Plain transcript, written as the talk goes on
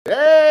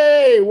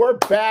We're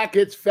back.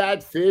 It's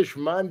Fat Fish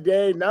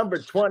Monday, number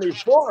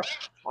 24.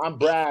 I'm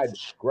Brad,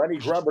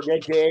 Grunny Grumberg,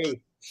 a.k.a.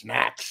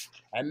 Snacks.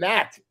 And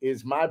that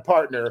is my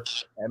partner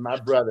and my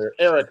brother,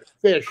 Eric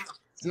Fish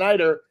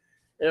Snyder.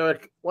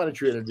 Eric, why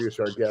don't you introduce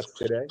our guest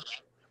today?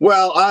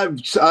 Well,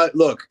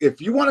 look, if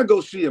you want to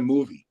go see a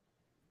movie,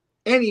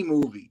 any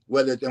movie,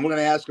 and we're going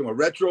to ask him a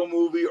retro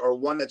movie or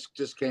one that's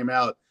just came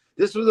out.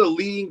 This was a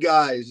leading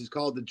guy. He's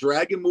called the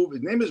Dragon Movie.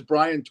 His name is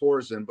Brian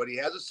Torsen, but he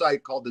has a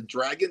site called the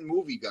Dragon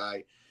Movie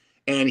Guy,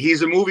 and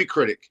he's a movie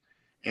critic.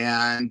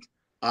 And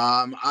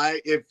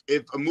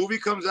if a movie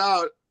comes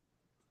out,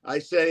 I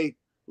say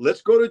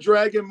let's go to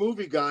Dragon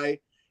Movie Guy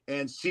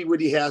and see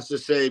what he has to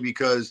say,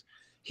 because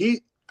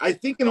I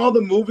think in all the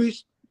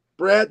movies,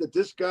 Brad, that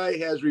this guy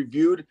has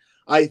reviewed,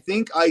 I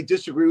think I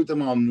disagree with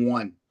him on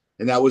one.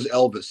 And that was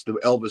Elvis, the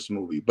Elvis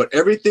movie. But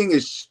everything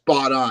is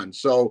spot on.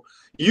 So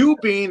you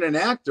being an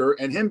actor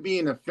and him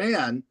being a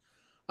fan,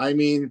 I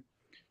mean,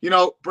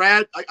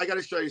 Brad, I got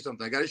to show you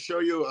something. I got to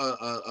show you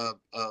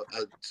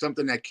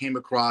something that came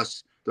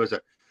across.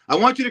 I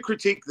want you to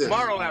critique this.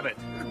 Tomorrow, Abbott.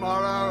 Good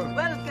morrow.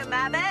 Welcome,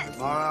 Abbott. Good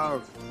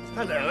morrow.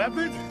 Hello,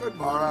 Abbott. Good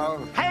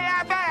morrow. Hey,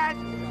 Abbott.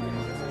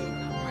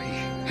 I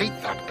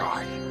hate that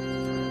guy.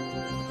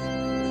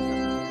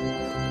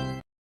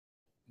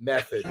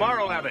 Method.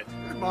 Tomorrow, Abbott.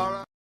 Good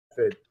morrow.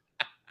 Method.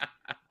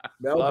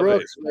 Mel Love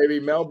Brooks, maybe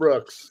Mel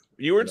Brooks.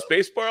 You were in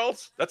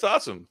Spaceballs? That's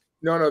awesome.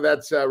 No,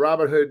 that's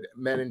Robin Hood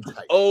Men in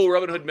Tights. Oh,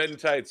 Robin Hood Men in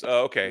Tights.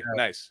 Oh, okay,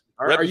 nice.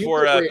 Right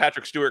before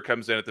Patrick Stewart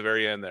comes in at the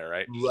very end there,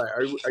 right? Right.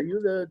 Are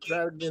you the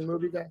Dragon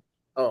Movie Guy?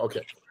 Oh,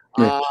 okay.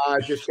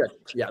 Just kidding.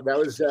 Yeah, that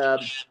was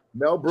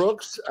Mel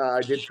Brooks.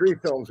 I did 3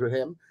 films with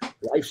him.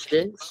 Life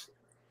Stinks,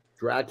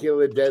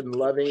 Dracula, Dead and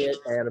Loving It,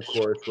 and of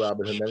course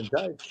Robin Hood Men in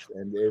Tights.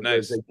 And it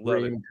was a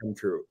dream come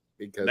true,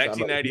 because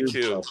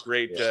 1992,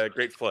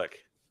 great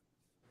flick.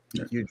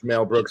 Huge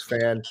Mel Brooks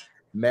fan.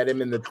 Met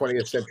him in the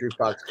 20th Century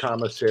Fox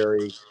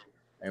commissary,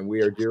 and we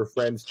are dear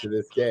friends to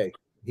this day.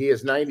 He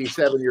is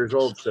 97 years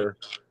old, sir.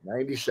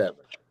 97.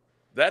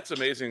 That's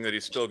amazing that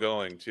he's still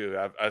going too.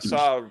 I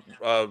saw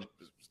a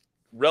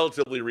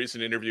relatively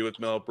recent interview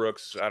with Mel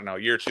Brooks, I don't know, a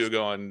year or two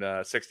ago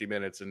on 60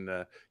 Minutes, and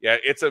yeah,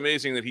 it's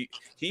amazing that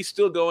he's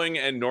still going,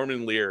 and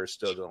Norman Lear is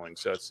still going.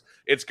 So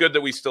it's good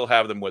that we still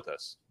have them with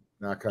us.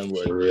 Knock on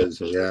wood. There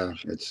is, yeah.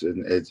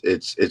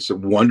 It's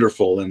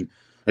wonderful. And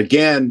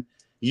again,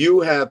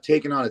 you have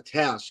taken on a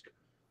task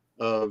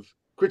of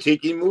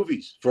critiquing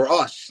movies for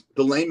us,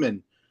 the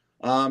layman.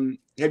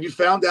 Have you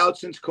found out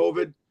since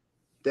COVID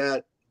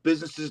that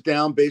business is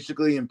down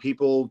basically, and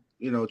people,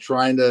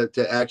 trying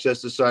to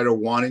access the site or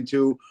wanting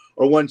to,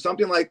 or when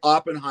something like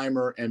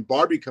Oppenheimer and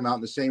Barbie come out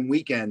in the same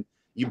weekend,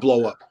 you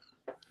blow up?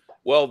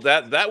 Well,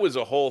 that was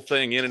a whole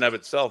thing in and of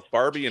itself.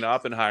 Barbie and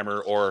Oppenheimer,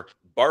 or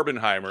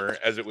Barbenheimer,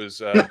 as it was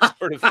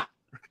sort of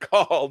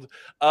called.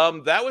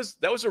 That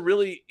was a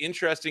really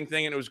interesting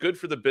thing, and it was good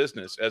for the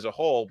business as a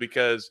whole,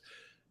 because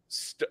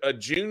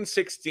June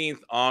 16th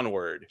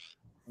onward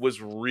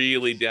was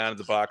really down at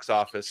the box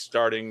office,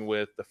 starting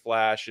with The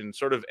Flash and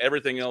sort of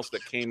everything else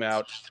that came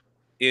out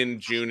in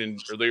June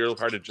and the early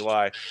part of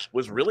July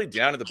was really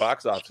down at the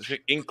box office,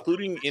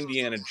 including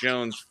Indiana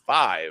Jones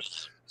 5.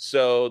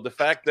 So the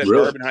fact that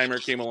Barbenheimer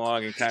came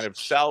along and kind of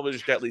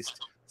salvaged at least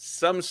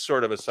some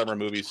sort of a summer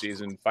movie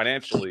season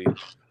financially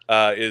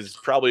is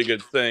probably a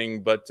good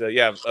thing. But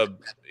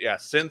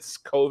since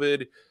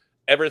COVID,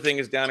 everything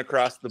is down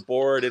across the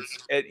board. It's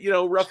at,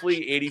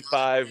 roughly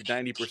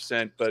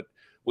 85-90%. But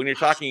when you're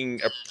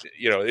talking,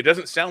 it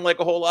doesn't sound like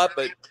a whole lot,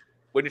 but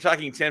when you're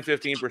talking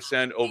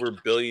 10-15% over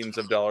billions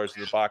of dollars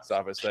in the box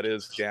office, that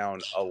is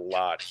down a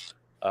lot.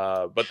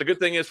 But the good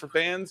thing is, for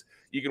fans,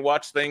 you can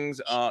watch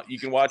things. You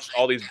can watch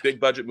all these big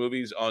budget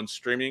movies on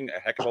streaming a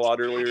heck of a lot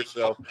earlier.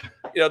 So,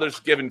 there's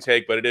give and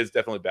take, but it is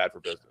definitely bad for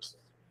business.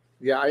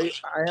 Yeah, I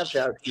have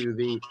to ask you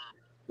the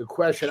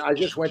question. I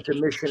just went to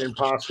Mission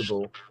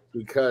Impossible,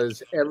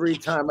 because every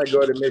time I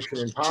go to Mission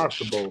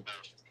Impossible,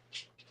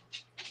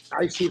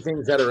 I see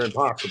things that are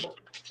impossible,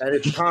 and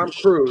it's Tom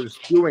Cruise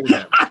doing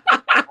them.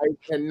 I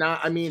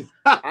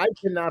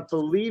cannot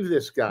believe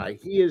this guy.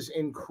 He is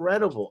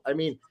incredible. I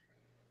mean,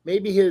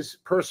 maybe his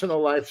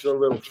personal life's a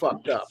little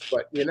fucked up,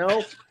 but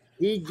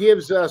he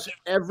gives us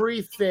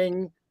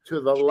everything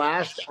to the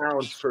last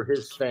ounce for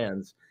his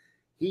fans.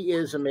 He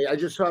is amazing. I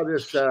just saw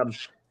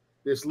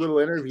this little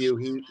interview.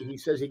 He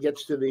says he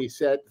gets to the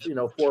set,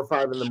 4 or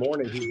 5 in the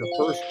morning. He's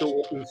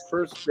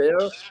first there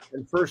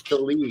and first to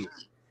leave.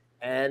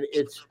 And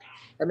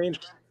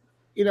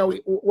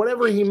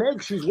whatever he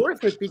makes, he's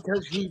worth it,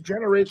 because he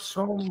generates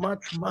so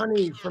much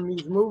money from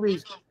these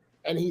movies.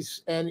 And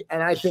and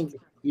I think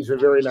he's a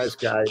very nice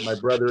guy. My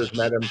brother has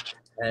met him,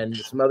 and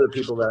some other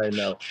people that I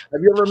know.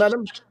 Have you ever met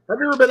him? Have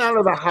you ever been out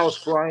of the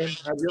house, Brian?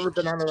 Have you ever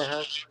been out of the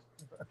house?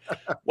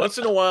 Once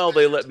in a while,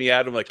 they let me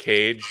out of a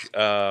cage,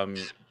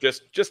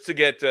 just to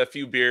get a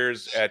few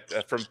beers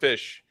from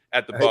Fish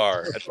at the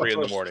bar at 3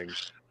 in the morning,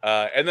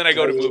 and then I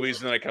go to movies,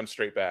 and then I come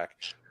straight back.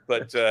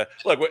 But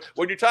look,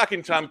 when you're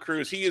talking Tom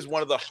Cruise, he is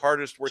one of the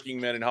hardest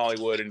working men in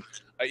Hollywood, and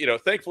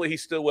thankfully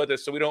he's still with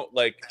us, so we don't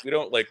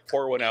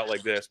pour one out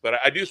like this. But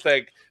I do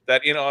think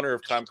that in honor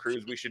of Tom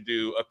Cruise, we should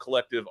do a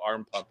collective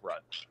arm pump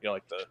run.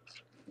 Like the.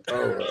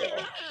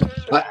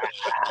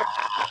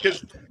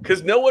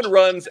 Because no one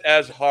runs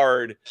as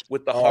hard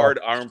with the hard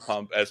arm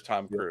pump as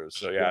Tom Cruise.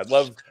 So yeah,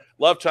 I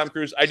love Tom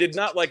Cruise. I did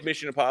not like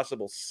Mission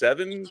Impossible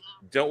 7.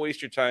 Don't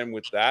waste your time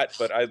with that.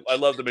 But I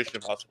love the Mission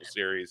Impossible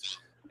series.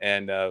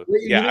 And I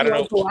don't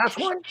know. The last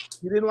one?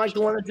 You didn't like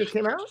the one that just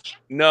came out?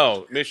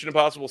 No, Mission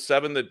Impossible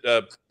 7. That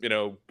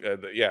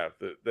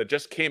that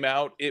just came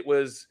out. It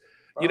was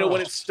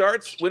when it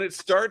starts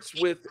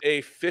with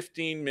a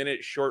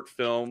 15-minute short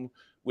film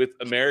with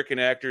American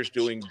actors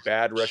doing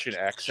bad Russian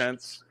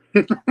accents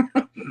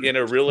in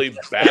a really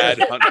bad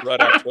Hunt for Red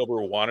October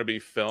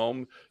wannabe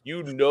film,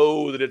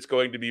 that it's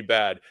going to be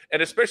bad.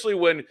 And especially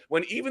when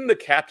even the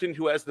captain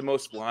who has the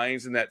most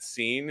lines in that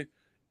scene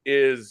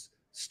is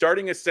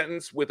starting a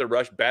sentence with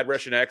a bad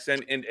Russian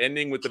accent and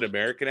ending with an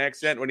American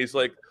accent, when he's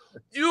like,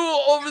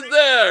 "You over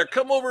there,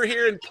 come over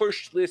here and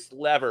push this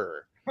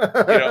lever." When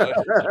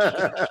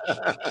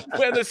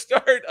the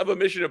start of a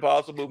Mission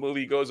Impossible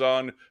movie goes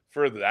on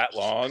for that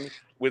long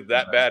with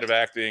that bad of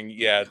acting,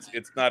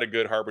 it's not a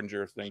good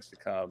harbinger of things to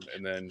come.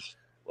 And then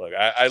look,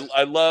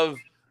 I love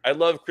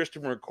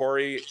Christopher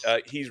McQuarrie.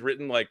 He's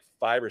written like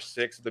 5 or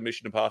 6 of the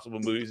Mission Impossible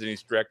movies, and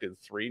he's directed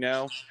 3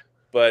 now.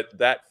 But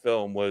that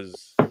film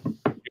was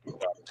just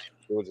long.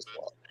 So,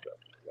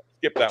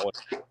 skip that one.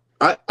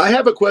 I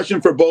have a question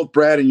for both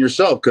Brad and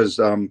yourself, because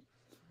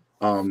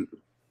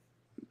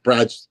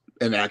Brad's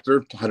an actor,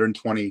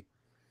 120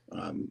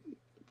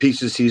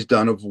 pieces he's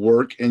done of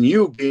work, and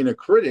you being a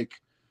critic,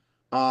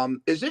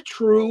 is it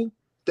true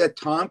that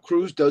Tom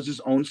Cruise does his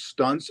own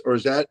stunts, or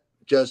is that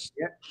just?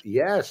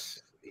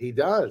 Yes, he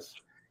does.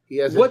 He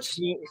has. What's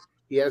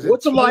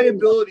the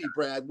liability,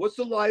 Brad? What's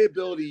the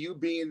liability? You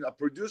being a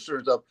producer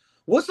and stuff.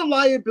 What's the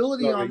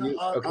liability on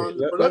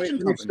the production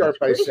company?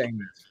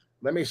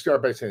 Let me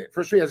start by saying it.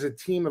 First, he has a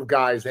team of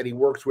guys that he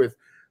works with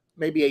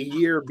maybe a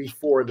year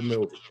before the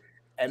movie.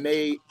 And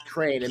they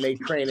train and they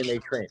train and they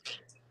train.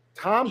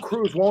 Tom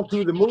Cruise won't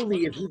do the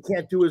movie if he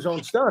can't do his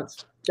own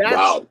stunts.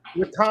 That's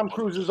what Tom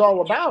Cruise is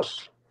all about.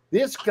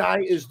 This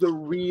guy is the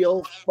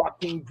real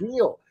fucking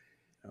deal.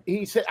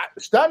 He said,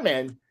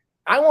 "Stuntman,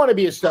 I want to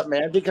be a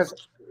stuntman because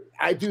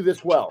I do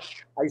this well.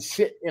 I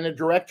sit in a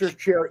director's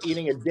chair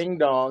eating a ding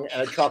dong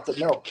and a chocolate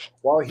milk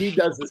while he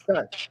does the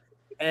stunt."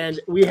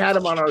 And we had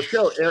him on our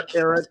show,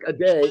 Eric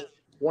Ade,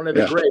 one of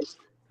the greats.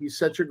 He's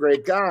such a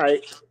great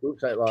guy.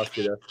 Oops, I lost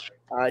you there.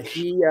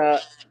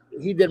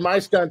 He did my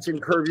stunts in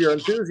Curb Your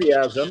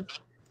Enthusiasm,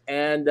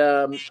 and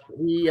I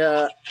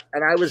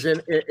was in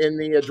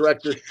the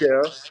director's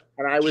chair,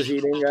 and I was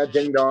eating a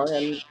ding dong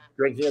and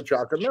drinking a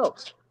chocolate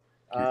milk.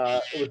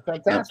 It was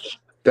fantastic.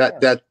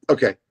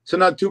 Okay. So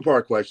now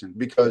 2-part question,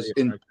 because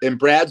in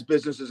Brad's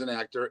business as an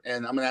actor,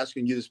 and I'm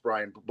asking you this,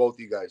 Brian, both of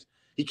you guys,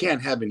 he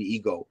can't have an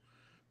ego.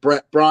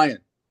 Brian,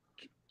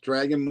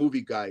 Dragon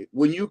movie guy,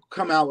 when you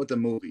come out with a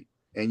movie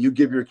and you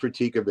give your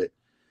critique of it,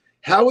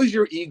 how is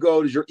your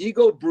ego? Does your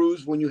ego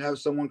bruise when you have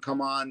someone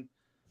come on,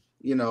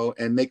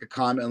 and make a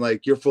comment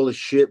like, "You're full of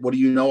shit. What do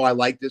you know? I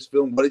like this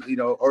film." Or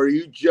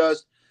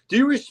do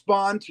you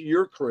respond to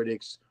your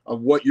critics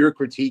of what you're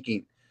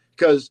critiquing?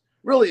 Because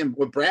really,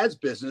 with Brad's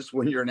business,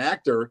 when you're an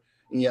actor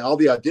and all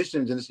the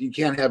auditions and you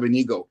can't have an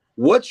ego.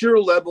 What's your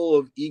level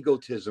of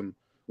egotism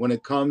when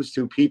it comes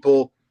to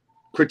people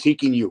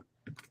critiquing you?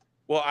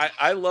 Well,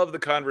 I love the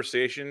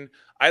conversation.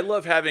 I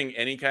love having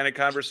any kind of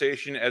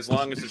conversation as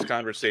long as it's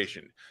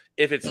conversation.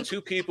 If it's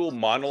 2 people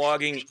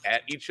monologuing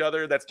at each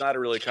other, that's not a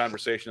really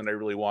conversation that I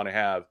really want to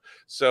have.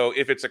 So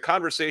if it's a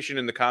conversation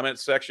in the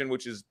comments section,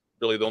 which is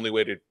really the only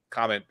way to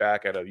comment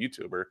back at a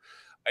YouTuber,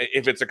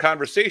 if it's a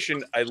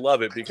conversation, I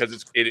love it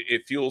because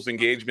it fuels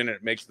engagement and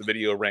it makes the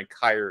video rank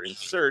higher in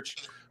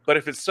search. But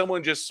if it's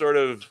someone just sort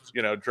of,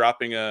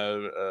 dropping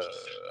a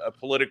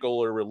political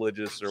or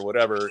religious or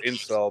whatever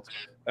insult,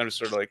 I'm just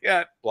sort of like,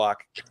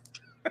 block.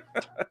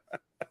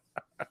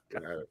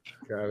 Got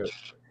it.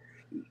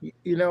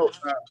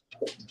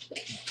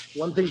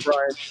 One thing,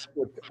 Brian,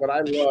 what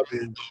I love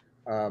is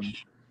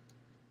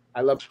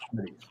I love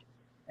comedies.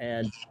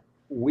 And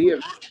we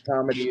have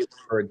comedies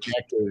for a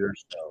decade or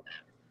so.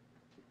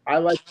 I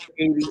like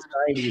 80s,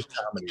 90s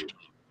comedies.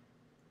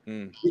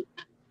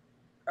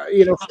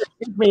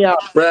 Take me out.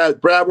 Brad,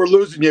 we're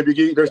losing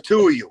you. There's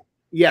 2 of you.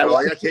 Yeah,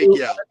 I gotta take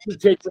you out. You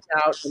take me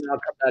out, and I'll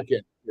come back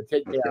in. You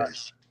take me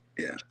out.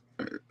 Yeah,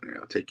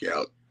 I'll take you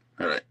out.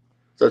 All right.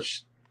 So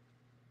it's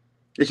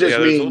just me.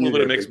 There's a little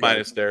bit of mixed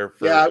minus there.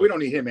 We don't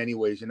need him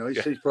anyways.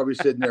 He's probably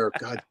sitting there.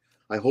 God,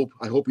 I hope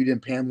he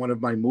didn't pan one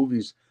of my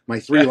movies, my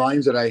 3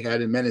 lines that I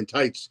had in Men in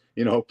Tights.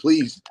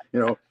 Please.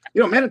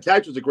 Men in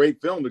Tights was a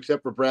great film,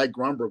 except for Brad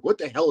Grunberg. What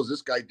the hell is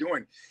this guy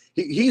doing?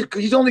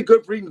 He's only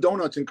good for eating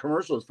donuts and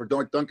commercials for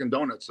Dunkin'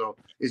 Donuts. So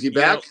is he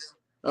back?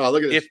 Oh,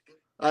 look at this.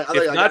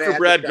 If not for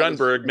Brad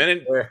Grunberg,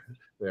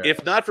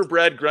 if not for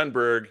Brad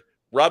Grunberg,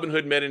 Robin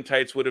Hood Men in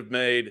Tights would have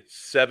made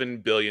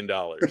 $7 billion.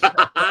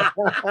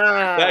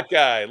 That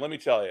guy, let me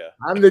tell you.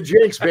 I'm the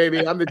jinx,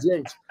 baby. I'm the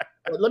jinx.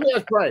 But let me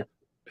ask Brian,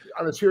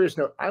 on a serious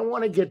note, I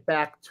want to get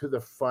back to the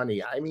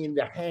funny. I mean,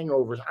 the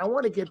hangovers. I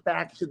want to get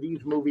back to these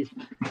movies.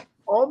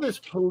 All this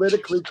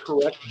politically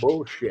correct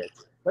bullshit.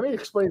 Let me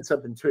explain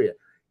something to you.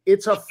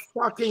 It's a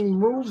fucking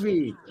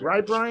movie,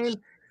 right, Brian?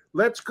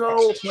 Let's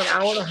go for an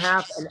hour and a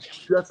half and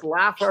just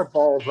laugh our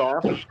balls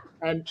off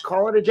and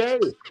call it a day.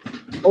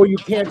 Oh, you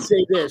can't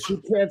say this.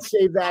 You can't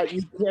say that.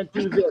 You can't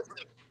do this.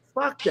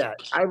 Fuck that.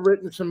 I've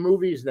written some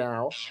movies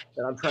now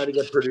that I'm trying to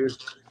get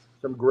produced.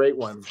 Some great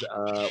ones.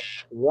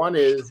 One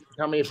is,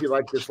 tell me if you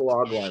like this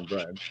log line,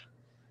 Brian.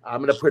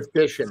 I'm going to put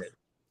fish in it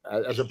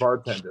as a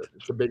bartender.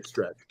 It's a big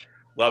stretch.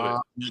 Love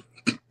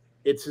it.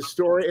 It's a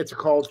story. It's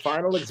called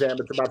Final Exam.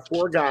 It's about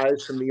 4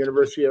 guys from the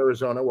University of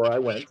Arizona where I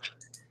went,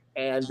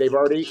 and they've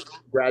already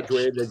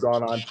graduated. They've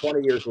gone on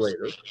 20 years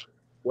later.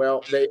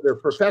 Well, their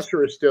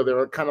professor is still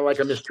there, kind of like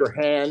a Mr.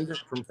 Hand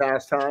from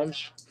Fast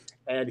Times,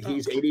 and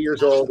he's 80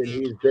 years old, and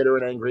he's bitter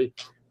and angry.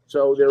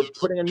 So they're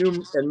putting a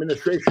new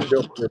administration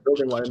building. They're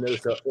building one, and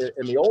there's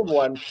in the old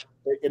one,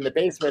 in the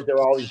basement, there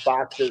are all these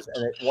boxes,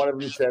 and one of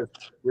them says,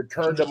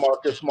 "Return to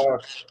Marcus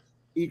Marx,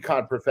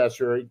 econ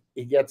professor."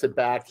 He gets it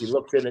back. He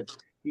looks in it.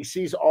 He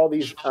sees all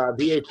these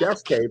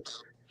VHS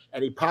tapes,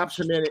 and he pops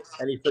them in it,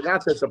 and he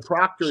forgot that the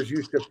proctors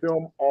used to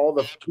film all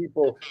the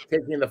people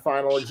taking the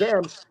final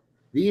exams.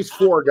 These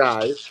 4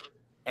 guys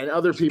and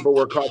other people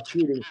were caught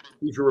cheating.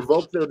 He's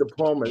revoked their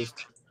diplomas.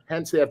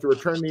 Hence, they have to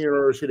return to the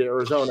University of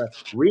Arizona,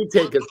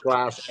 retake his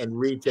class, and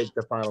retake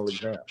the final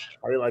exam.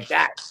 How do you like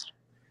that?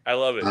 I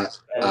love it.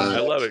 I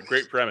love it.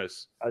 Great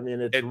premise. I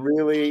mean,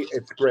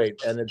 it's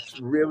great. And it's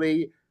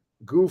really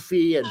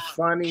goofy and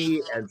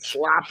funny and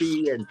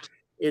sloppy. And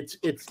it's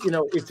an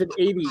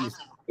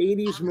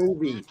 80s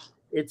movie.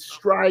 It's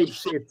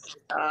Stripes. It's,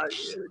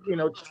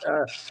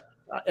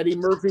 Eddie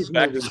Murphy's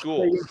Back movie. to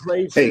school.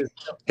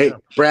 Hey,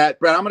 Brad,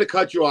 I'm going to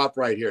cut you off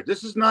right here.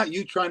 This is not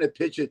you trying to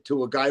pitch it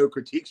to a guy who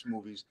critiques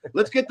movies.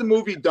 Let's get the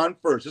movie done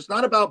first. It's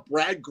not about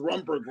Brad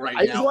Grunberg right now.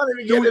 I just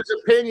wanted to get his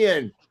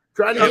opinion.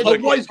 Trying to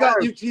get boy, he's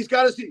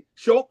got to see.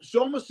 Show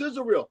him a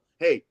sizzle reel.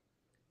 Hey,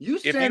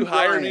 if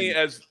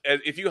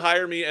you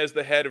hire me as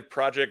the head of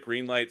Project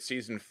Greenlight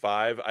Season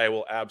 5, I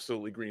will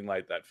absolutely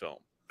greenlight that film.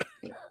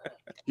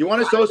 You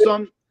want to show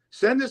some?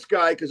 Send this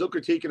guy, because he'll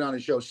critique it on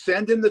his show.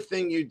 Send him the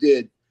thing you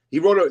did.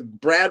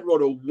 Brad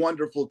wrote a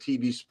wonderful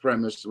TV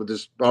premise with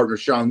his partner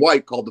Sean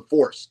White called The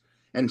Force.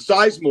 And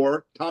Tom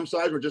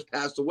Sizemore just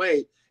passed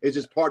away, is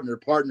his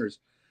partners.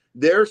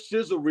 Their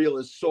sizzle reel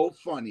is so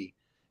funny.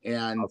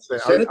 And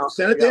send it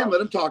to him,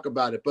 let him talk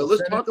about it. But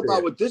let's talk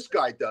about what this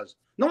guy does.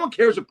 No one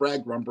cares what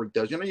Brad Grunberg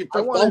does. You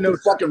fall through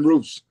fucking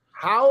roofs.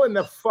 How in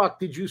the fuck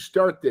did you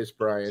start this,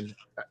 Brian?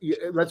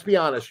 Let's be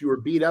honest. You were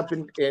beat up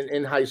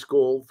in high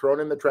school, thrown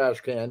in the trash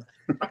can,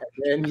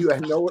 and you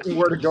had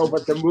nowhere to go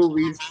but the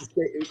movies,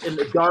 in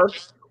the dark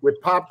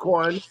with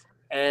popcorn.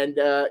 And,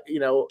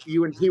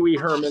 you and Pee Wee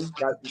Herman,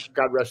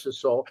 God rest his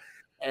soul,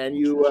 and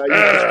you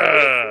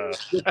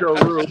get your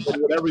room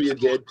and whatever you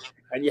did,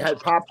 and you had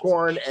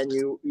popcorn, and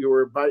you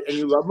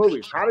love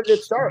movies. How did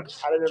it start?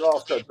 How did it all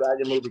start,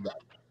 Dragon Movie Guy?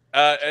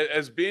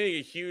 As being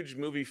a huge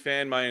movie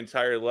fan my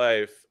entire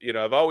life,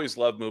 I've always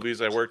loved movies.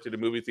 I worked at a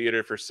movie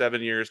theater for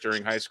 7 years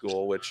during high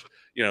school, which,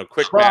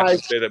 quick math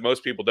would say that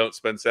most people don't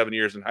spend 7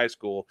 years in high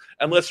school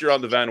unless you're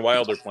on the Van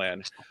Wilder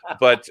plan.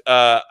 But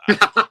are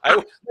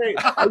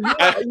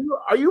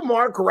you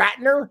Mark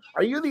Ratner?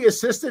 Are you the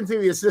assistant to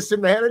the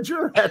assistant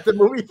manager at the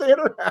movie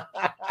theater?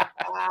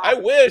 I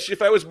wish.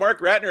 If I was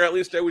Mark Ratner, at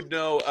least I would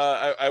know.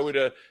 I would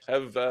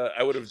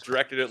have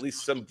directed at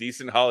least some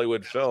decent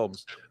Hollywood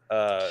films.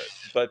 I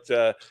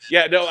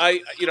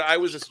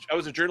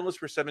was a journalist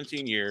for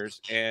 17 years,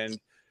 and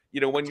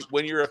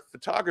when you're a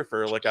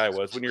photographer like I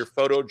was, when you're a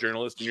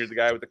photojournalist and you're the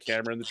guy with the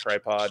camera and the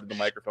tripod and the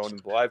microphone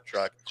and the live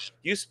truck,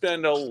 you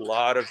spend a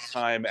lot of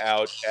time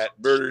out at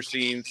murder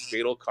scenes,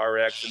 fatal car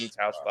accidents,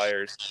 house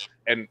fires,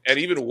 and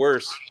even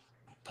worse,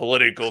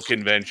 political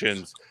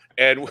conventions.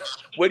 And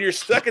when you're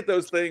stuck at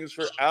those things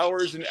for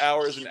hours and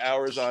hours and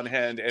hours on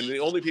end, and the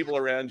only people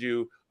around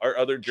you are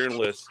other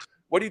journalists,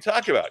 what do you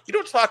talk about? You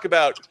don't talk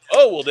about,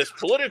 oh, well, this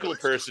political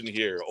person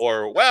here,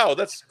 or wow,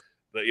 that's,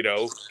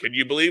 can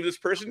you believe this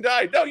person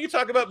died? No, you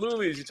talk about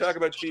movies, you talk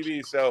about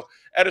TV. So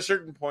at a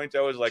certain point,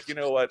 I was like, you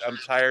know what? I'm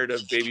tired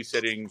of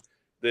babysitting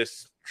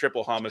this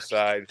triple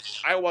homicide.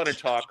 I want to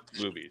talk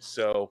movies.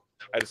 So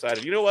I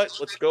decided, you know what?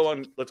 Let's go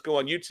on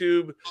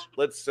YouTube.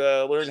 Let's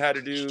learn how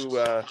to do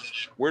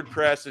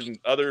WordPress and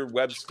other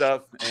web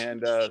stuff,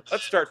 and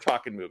let's start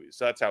talking movies.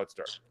 So that's how it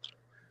started.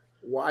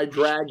 Why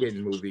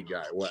Dragon Movie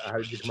Guy? How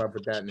did you come up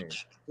with that name?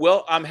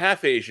 Well, I'm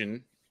half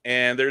Asian,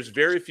 and there's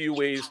very few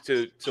ways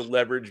to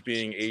leverage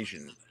being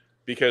Asian,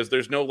 because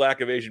there's no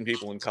lack of Asian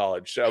people in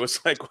college. So I was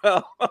like,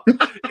 well,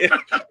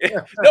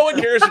 no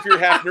one cares if you're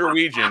half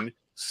Norwegian.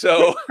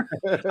 So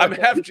I'm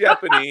half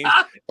Japanese,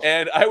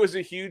 and I was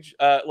a huge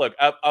look.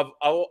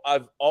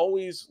 I've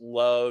always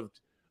loved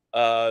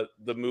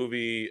the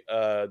movie,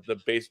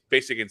 the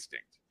Basic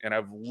Instinct. and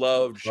I've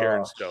loved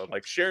Sharon Oh, Stone.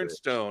 Like Sharon great.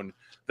 Stone,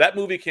 that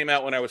movie came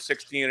out when I was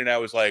 16, and I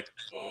was like,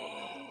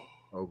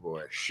 Oh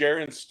boy.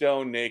 Sharon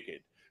Stone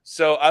naked.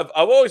 So I've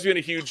always been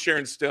a huge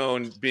Sharon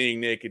Stone being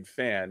naked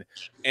fan.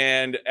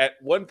 And at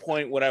one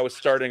point when I was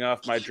starting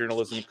off my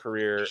journalism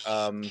career,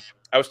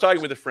 I was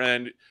talking with a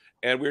friend,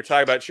 and we were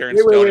talking about Sharon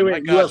Stone. And my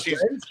Wait. You God, have she's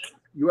friends?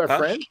 You have huh?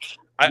 friends?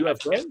 You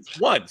have friends?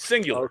 One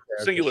singular,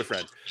 Okay.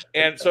 friend.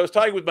 And so I was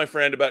talking with my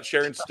friend about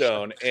Sharon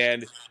Stone,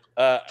 and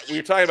we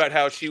were talking about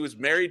how she was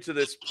married to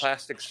this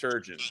plastic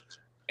surgeon,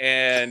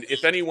 and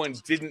if anyone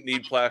didn't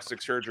need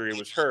plastic surgery, it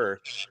was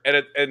her.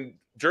 And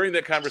during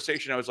that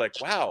conversation, I was like,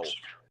 wow,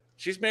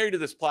 she's married to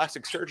this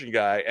plastic surgeon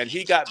guy, and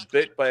he got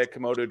bit by a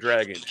Komodo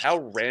dragon.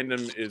 How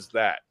random is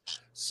that?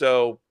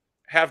 So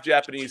half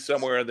Japanese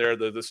somewhere in there.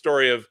 The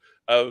story of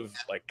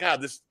like,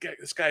 God, this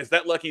guy is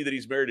that lucky that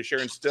he's married to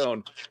Sharon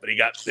Stone, but he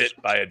got bit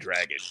by a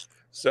dragon.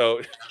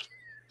 So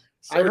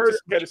I it heard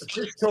just kind of Fish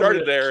told me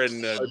started that, there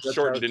and that's how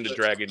shortened into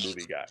Dragon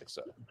Movie Guy.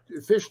 So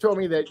Fish told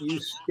me that you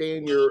stay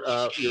in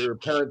your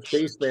parents'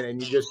 basement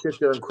and you just sit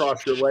there and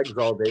cross your legs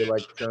all day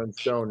like Sharon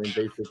Stone in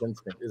Basic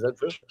Instinct. Is that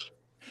true?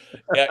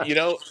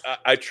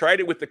 I tried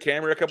it with the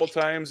camera a couple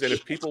times, and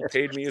if people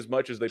paid me as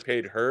much as they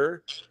paid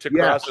her to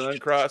Yeah. cross and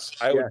uncross,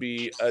 I Yeah. would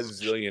be a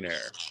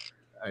zillionaire.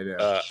 I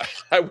know.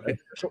 I would.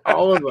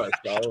 All of us.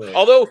 All of us.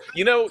 Although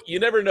you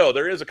never know.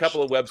 There is a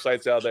couple of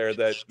websites out there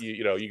that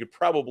you could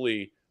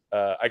probably.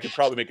 I could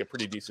probably make a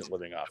pretty decent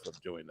living off of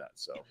doing that.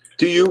 So,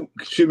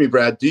 Excuse me,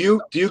 Brad,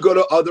 do you go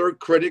to other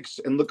critics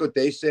and look what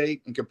they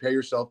say and compare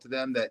yourself to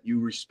them that you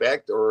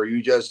respect, or are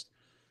you just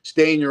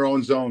stay in your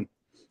own zone?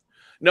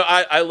 No,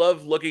 I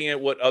love looking at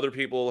what other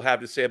people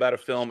have to say about a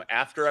film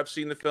after I've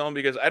seen the film,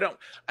 because I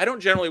don't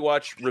generally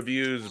watch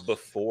reviews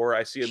before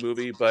I see a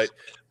movie, but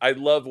I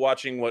love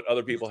watching what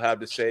other people have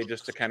to say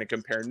just to kind of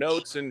compare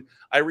notes. And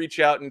I reach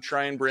out and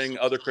try and bring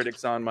other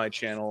critics on my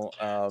channel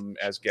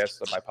as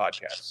guests of my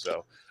podcast.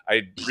 So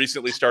I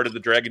recently started the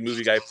Dragon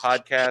Movie Guy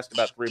podcast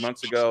about 3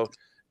 months ago,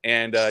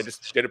 and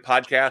just did a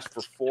podcast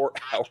for 4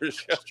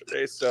 hours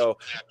yesterday. So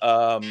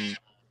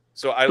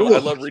I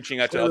love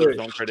reaching out to other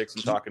film critics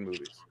and talking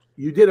movies.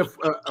 You did a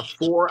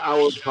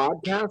 4-hour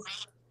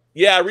podcast?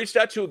 Yeah, I reached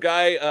out to a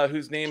guy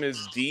whose name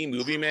is D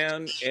Movie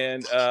Man,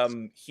 and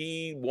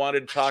he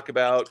wanted to talk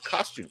about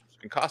costumes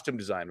and costume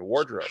design and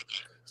wardrobe.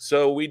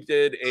 So we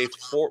did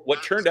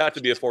what turned out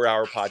to be a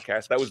 4-hour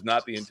podcast. That was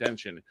not the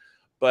intention,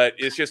 but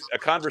it's just a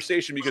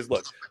conversation because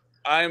look,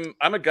 I'm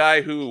a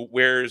guy who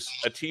wears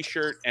a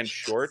t-shirt and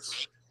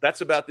shorts.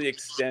 That's about the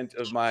extent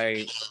of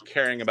my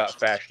caring about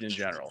fashion in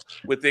general,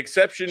 with the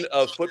exception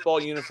of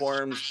football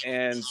uniforms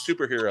and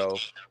superhero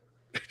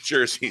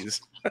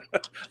jerseys.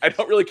 I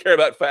don't really care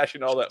about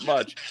fashion all that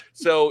much.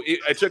 So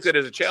I took that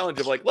as a challenge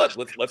of like, look,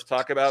 let's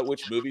talk about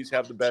which movies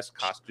have the best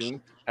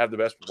costume, have the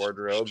best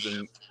wardrobes.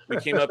 And we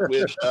came up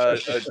with a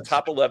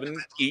top 11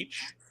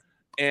 each.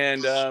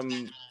 And,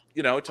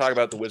 talk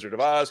about The Wizard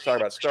of Oz, talk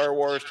about Star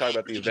Wars, talk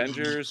about the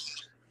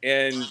Avengers.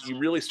 And you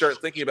really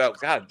start thinking about,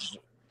 God,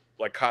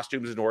 like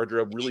costumes and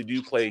wardrobe really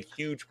do play a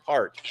huge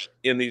part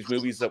in these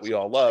movies that we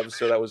all love.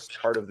 So that was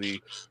part of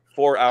the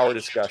 4-hour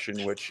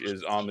discussion, which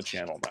is on the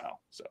channel now.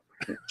 So,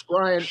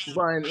 Brian,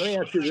 let me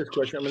ask you this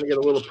question. I'm going to get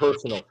a little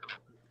personal.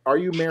 Are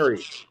you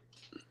married?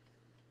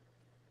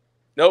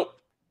 Nope,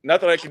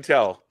 not that I can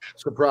tell.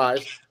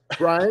 Surprise.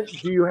 Brian,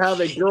 do you have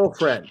a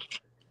girlfriend?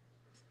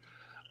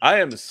 I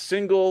am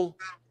single,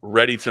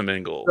 ready to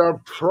mingle.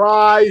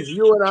 Surprise.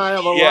 You and I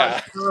have a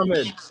lot in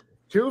common.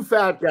 2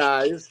 fat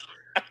guys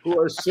who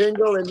are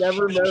single and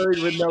never married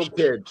with no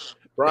kids.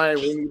 Brian,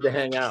 we need to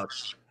hang out.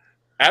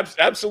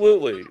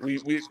 Absolutely.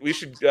 We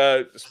should,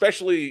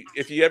 especially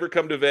if you ever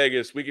come to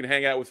Vegas, we can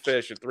hang out with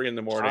Fish at 3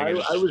 a.m. I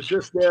was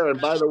just there, and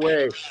by the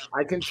way,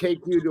 I can take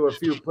you to a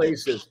few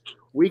places.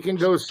 We can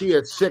go see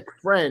a sick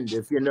friend,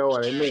 if you know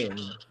what I mean.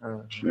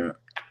 Yeah.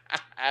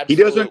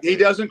 He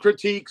doesn't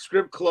critique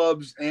strip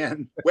clubs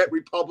and Wet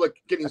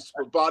Republic getting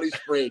body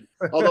sprayed.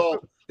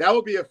 Although that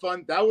would be a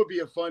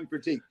fun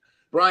critique.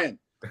 Brian,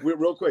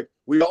 real quick,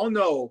 we all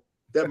know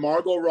that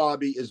Margot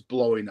Robbie is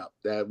blowing up.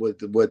 That with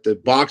the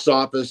box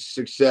office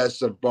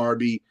success of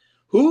Barbie,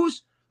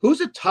 who's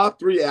the top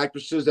 3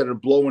 actresses that are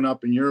blowing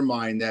up in your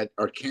mind that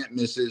are can't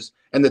misses,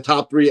 and the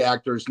top 3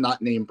 actors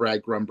not named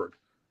Brad Grunberg?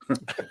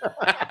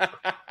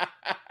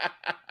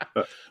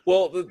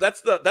 Well,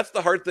 that's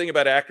the hard thing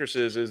about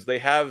actresses is they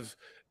have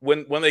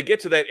when they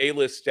get to that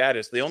A-list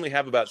status, they only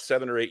have about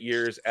 7 or 8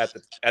 years at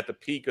the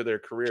peak of their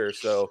career.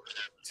 So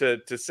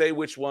to say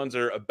which ones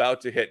are about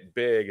to hit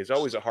big is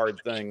always a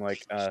hard thing.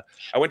 Like I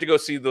went to go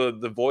see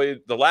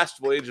the last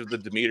voyage of the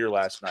Demeter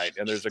last night,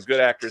 and there's a good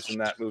actress in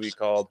that movie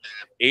called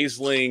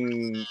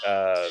Aisling.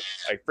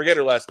 I forget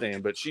her last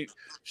name, but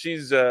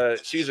she's a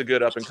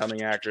good up and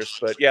coming actress.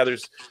 But yeah,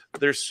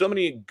 there's so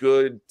many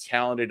good,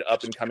 talented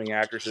up and coming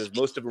actresses.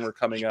 Most of them are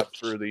coming up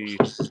through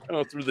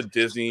the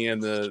Disney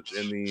and the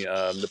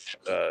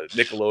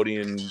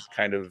Nickelodeon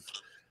kind of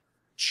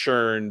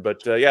churn.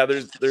 But yeah,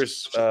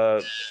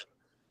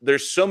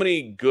 there's so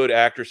many good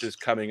actresses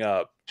coming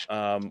up.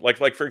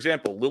 Like for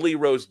example, Lily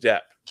Rose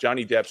Depp,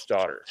 Johnny Depp's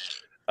daughter.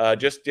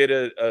 just did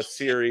a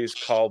series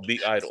called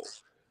The Idol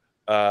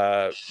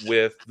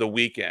with The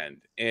Weeknd,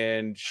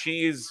 and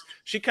she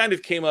kind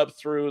of came up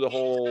through the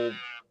whole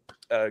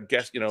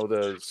guest,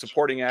 the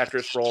supporting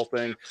actress role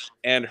thing,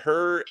 and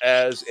her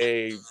as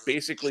a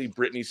basically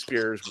Britney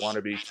Spears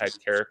wannabe type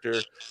character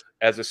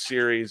as a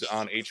series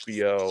on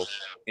HBO.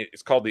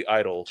 It's called The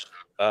Idol.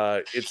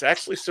 It's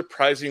actually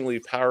surprisingly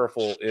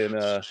powerful in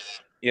a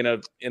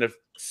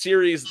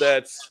series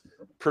that's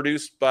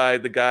produced by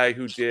the guy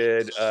who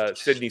did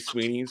Sydney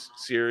Sweeney's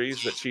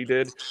series that she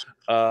did.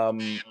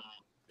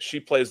 She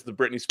plays the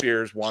Britney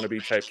Spears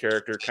wannabe type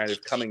character, kind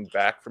of coming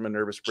back from a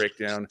nervous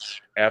breakdown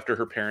after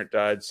her parent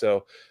died.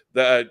 So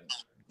the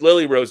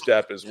Lily Rose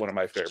Depp is one of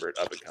my favorite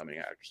up and coming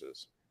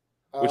actresses,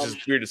 which is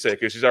weird to say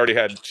because she's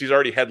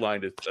already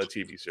headlined a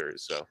TV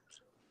series. So,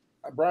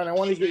 Brian, I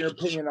want to get your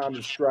opinion on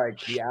the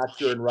strike, the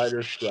actor and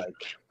writer strike.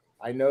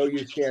 I know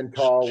you stand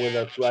tall with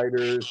us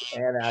writers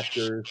and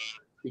actors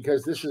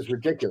because this is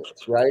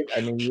ridiculous, right?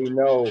 I mean, you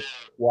know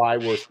why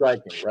we're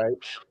striking, right?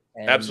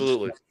 And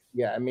absolutely.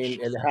 yeah, I mean,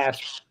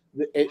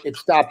 it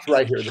stops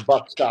right here. The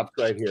buck stops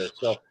right here.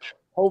 So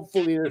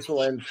hopefully this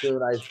will end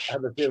soon. I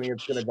have a feeling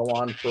it's going to go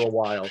on for a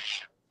while,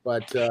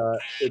 but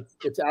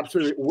it's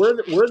absolutely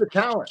we're the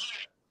talent.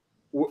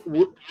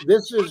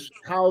 This is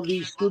how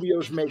these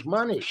studios make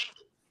money,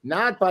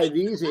 not by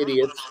these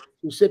idiots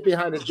who sit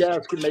behind a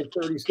desk and make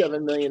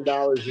 $37 million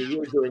a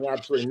year doing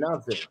absolutely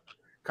nothing,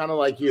 kind of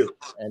like you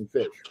and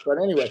Fish. But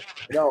anyway,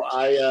 no,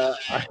 I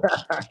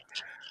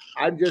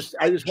just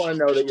want to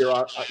know that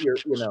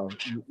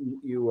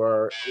you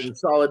are in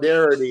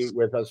solidarity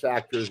with us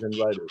actors and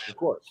writers, of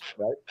course,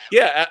 right?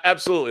 Yeah,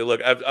 absolutely.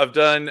 Look, I've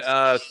done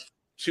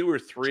 2 or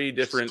 3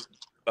 different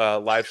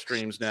live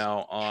streams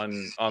now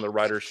on the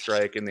writer's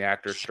strike and the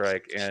actor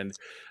strike, and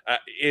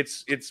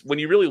it's when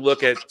you really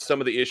look at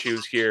some of the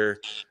issues here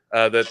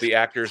that the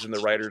actors and the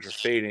writers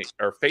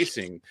are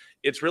facing.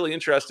 It's really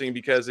interesting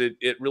because it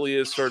really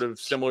is sort of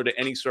similar to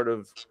any sort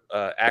of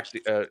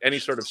any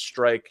sort of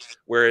strike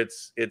where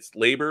it's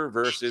labor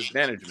versus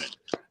management.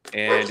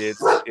 And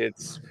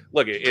it's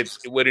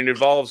when it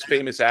involves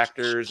famous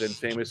actors and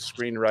famous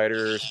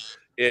screenwriters,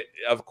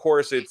 of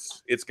course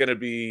it's going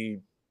to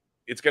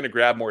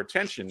grab more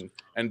attention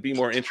and be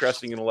more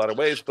interesting in a lot of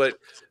ways. But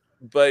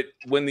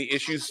when the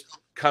issues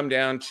come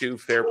down to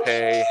fair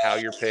pay, how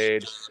you're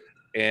paid,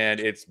 and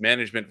it's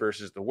management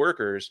versus the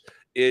workers,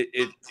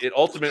 it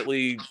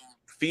ultimately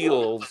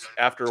feels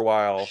after a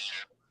while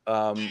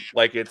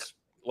like it's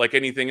like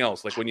anything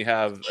else. Like when you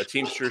have a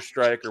Teamster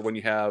strike, or when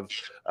you have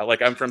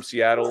like I'm from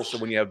Seattle, so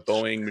when you have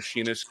Boeing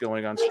machinists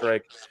going on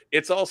strike,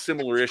 it's all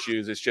similar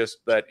issues. It's just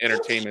that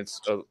entertainment's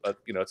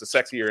it's a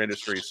sexier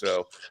industry,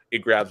 so it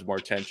grabs more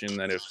attention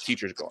than if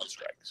teachers go on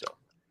strike. So,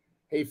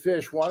 hey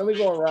Fish, why don't we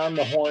go around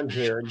the horn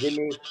here and give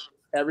me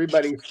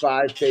everybody's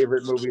 5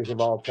 favorite movies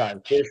of all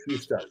time? Fish, you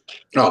start.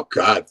 Oh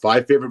God,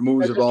 5 favorite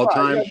movies of all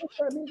time. Yeah,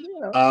 I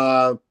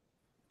mean,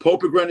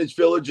 Pope of Greenwich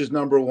Village is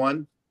number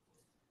 1.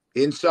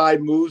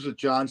 Inside Moves with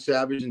John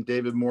Savage and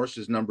David Morse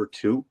is number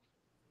 2.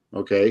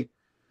 Okay.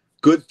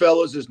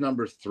 Goodfellas is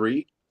number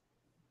 3.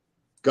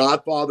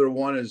 Godfather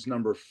 1 is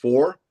number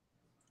 4.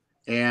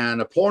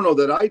 And a porno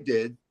that I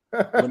did,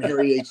 When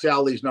Harry Ate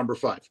Sally, is number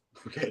 5.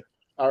 Okay.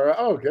 All right.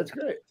 Oh, that's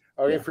great.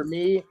 Okay, Yeah. for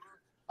me,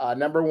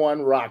 number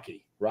 1,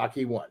 Rocky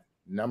 1,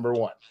 number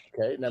 1.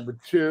 Okay, number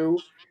 2,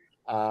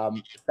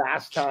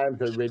 Fast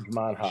Times at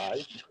Ridgemont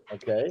High.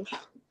 Okay,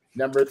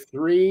 number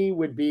 3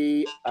 would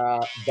be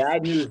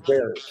Bad News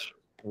Bears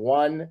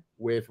 1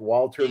 with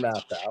Walter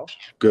Matthau.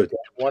 Good. Okay,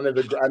 one of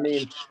the, I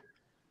mean,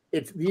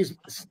 these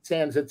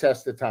stands the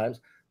test of times.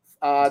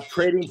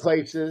 Trading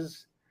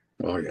Places.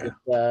 Oh yeah.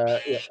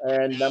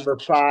 And number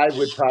 5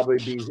 would probably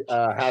be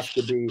has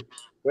to be,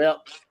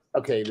 well,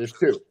 okay, there's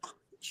 2.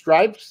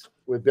 Stripes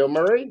with Bill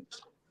Murray,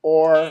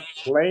 or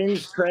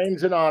Planes,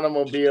 Trains, and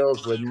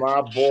Automobiles with my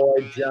boy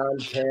John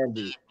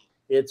Candy.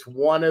 It's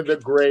one of the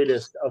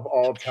greatest of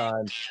all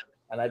time.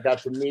 And I got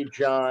to meet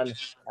John,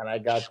 and I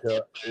got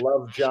to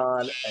love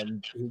John,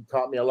 and he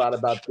taught me a lot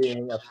about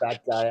being a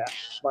fat guy,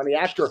 funny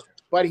actor.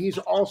 But he's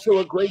also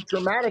a great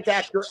dramatic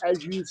actor,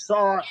 as you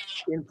saw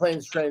in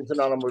Planes, Trains,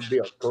 and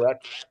Automobiles,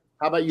 correct?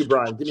 How about you,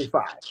 Brian? Give me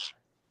 5.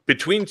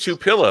 Between Two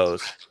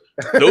Pillows,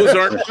 those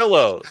aren't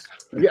pillows.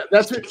 Yeah,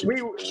 that's it.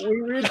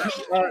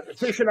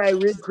 Fish and I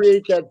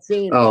recreate that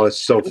scene. Oh, it's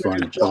so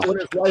funny. When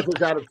his wife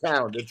was out of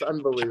town, it's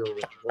unbelievable.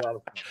 A lot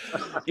of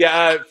fun.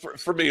 Yeah,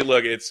 for me,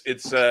 look, it's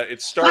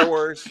Star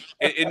Wars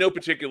in no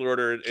particular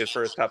order as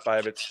far as top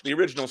 5. It's the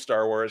original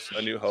Star Wars,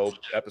 A New Hope,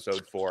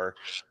 Episode 4,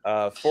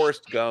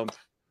 Forrest Gump,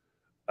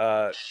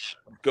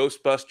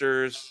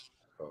 Ghostbusters.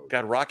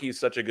 God, Rocky is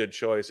such a good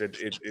choice. It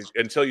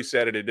until you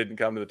said it, it didn't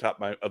come to the top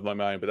of my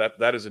mind. But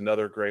that is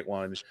another great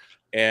one.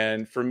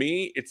 And for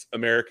me, it's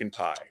American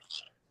Pie.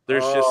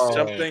 There's just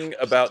something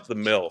about the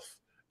MILF.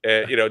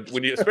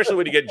 Especially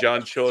when you get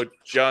John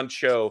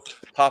Cho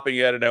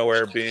popping out of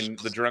nowhere, being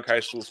the drunk high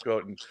school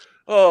scout, and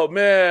oh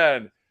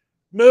man,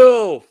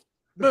 MILF,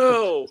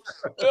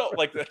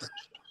 like that.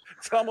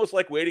 It's almost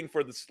like waiting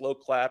for the slow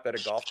clap at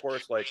a golf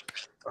course. Like,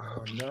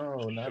 Oh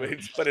no, not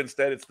but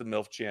instead it's the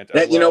MILF chant.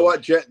 You know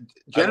what? I love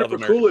Jennifer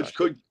American Coolidge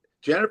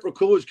Jennifer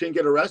Coolidge can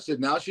get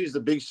arrested. Now she's the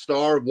big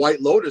star of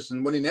White Lotus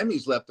and winning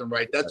Emmys left and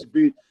right. That's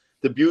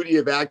the beauty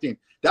of acting.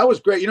 That was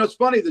great. You know, it's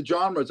funny, the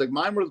genre. It's like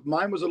mine was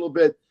a little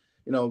bit,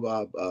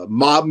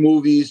 mob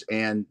movies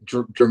and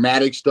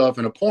dramatic stuff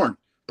and a porn.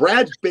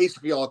 Brad's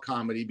basically all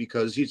comedy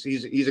because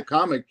he's a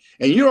comic,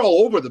 and you're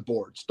all over the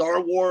board.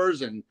 Star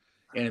Wars and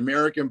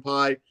American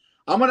Pie.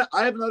 I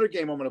have another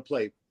game I'm gonna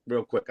play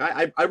real quick.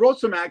 I wrote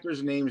some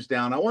actors' names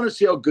down. I want to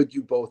see how good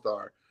you both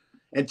are,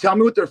 and tell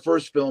me what their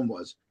first film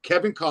was.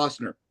 Kevin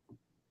Costner.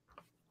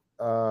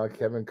 Oh,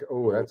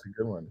 that's a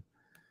good one.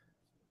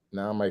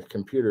 Now my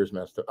computer's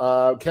messed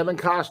up. Kevin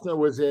Costner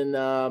was in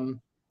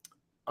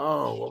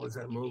what was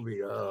that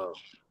movie?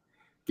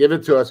 Give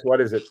it to us. What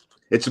is it?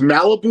 It's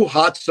Malibu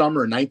Hot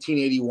Summer,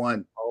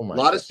 1981. Oh my! A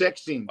lot of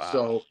sex scenes. Wow.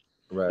 So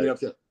right. you have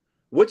to.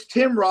 What's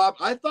Tim Robb?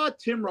 I thought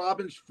Tim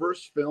Robbins'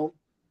 first film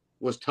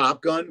was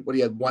Top Gun, but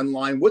he had one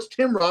line. What's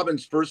Tim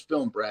Robbins' first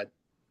film, Brad?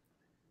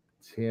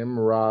 Tim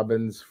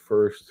Robbins'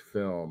 first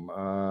film.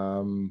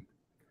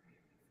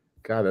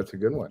 God, that's a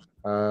good one.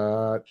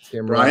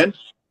 Tim Brian?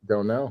 Robbins,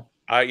 don't know.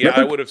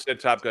 I would have said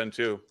Top Gun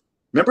too.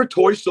 Remember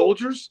Toy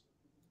Soldiers?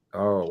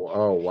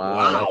 Oh,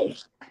 wow.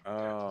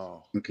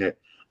 Oh, Okay.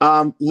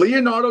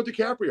 Leonardo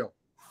DiCaprio.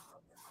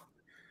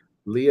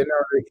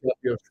 Leonardo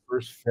DiCaprio's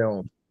first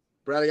film.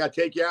 Brad, I got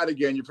to take you out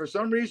again. For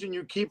some reason,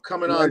 you keep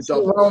coming No, on it's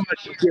still double. on my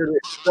computer.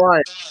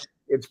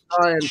 It's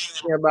Brian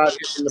talking about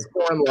it in the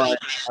porn line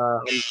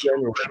on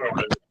January.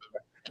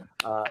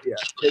 Yeah,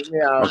 take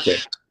me out. Okay.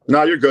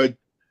 No, you're good.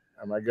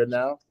 Am I good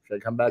now? Should I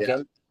come back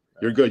in?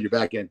 You're good. You're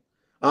back in.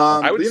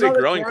 I would say Leonardo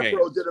Growing DiCaprio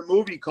Pains. did a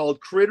movie called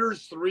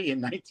Critters 3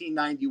 in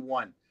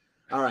 1991.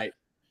 All right.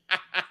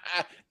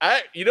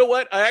 You know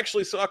what? I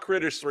actually saw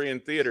Critters 3 in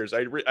theaters.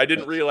 I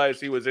didn't realize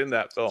he was in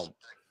that film.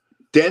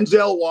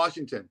 Denzel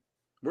Washington.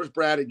 Where's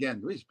Brad again?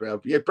 Where's Brad?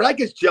 Yeah, Brad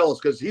gets jealous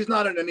because he's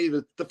not in any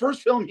of the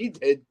first film he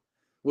did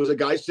was a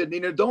guy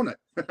sitting in a donut.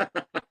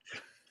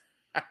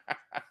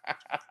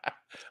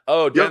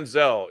 Oh,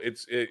 Denzel.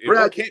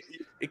 Brad,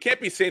 it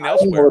can't be seen I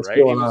don't know elsewhere, what's right?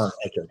 going on.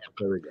 Okay,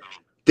 there we go.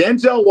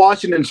 Denzel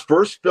Washington's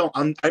first film.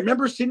 I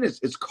remember seeing this.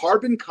 It's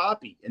Carbon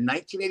Copy in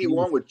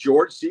 1981 with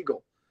George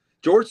Segal.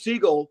 George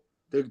Segal,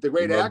 the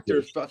great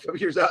actor, 5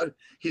 years out,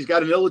 he's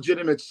got an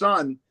illegitimate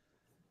son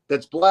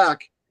that's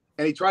black,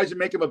 and he tries to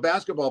make him a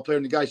basketball player,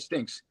 and the guy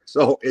stinks.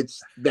 So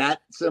it's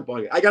that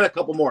simple. I got a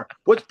couple more.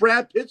 What's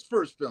Brad Pitt's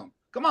first film?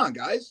 Come on,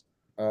 guys.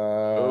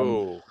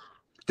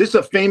 This is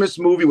a famous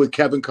movie with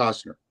Kevin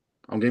Costner.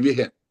 I'll give you a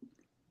hint.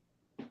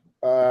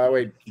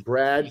 Wait,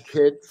 Brad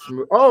Pitt.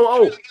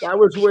 That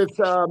was with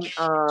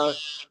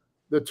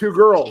the two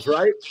girls,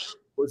 right?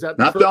 Was that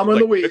Not Thelma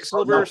and Louise?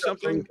 Quicksilver or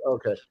something?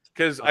 Okay.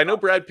 Because I know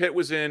Brad Pitt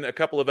was in a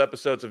couple of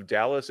episodes of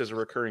Dallas as a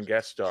recurring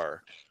guest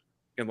star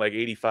in like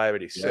 85,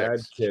 86. Brad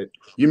Pitt.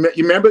 You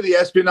remember the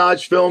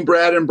espionage film,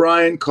 Brad and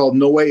Brian, called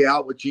No Way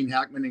Out with Gene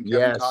Hackman and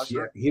Kevin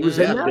Costner? Yeah. He was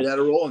in He that. had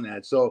a role in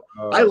that. So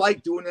I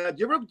like doing that.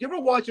 You ever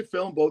watch a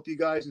film, both you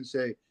guys, and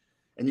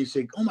you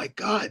say, oh my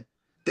God,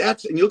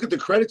 and you look at the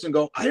credits and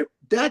go,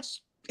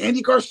 that's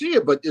Andy Garcia,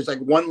 but there's like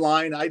one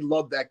line. I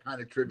love that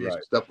kind of trivia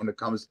stuff when it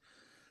comes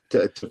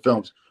to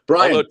films.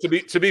 Brian, although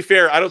to be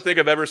fair, I don't think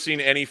I've ever seen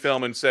any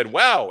film and said,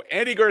 "Wow,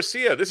 Andy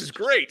Garcia, this is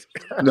great."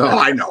 No,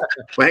 I know.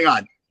 Well, hang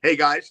on. Hey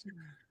guys,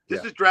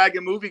 this is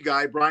Dragon Movie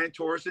Guy, Brian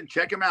Torreson.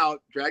 Check him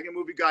out,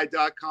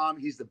 dragonmovieguy.com.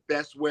 He's the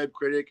best web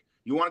critic.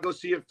 You want to go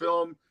see a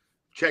film?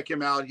 Check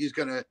him out.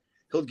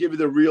 He'll give you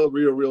the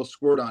real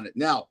squirt on it.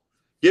 Now,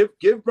 give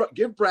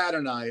Brad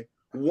and I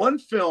one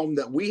film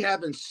that we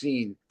haven't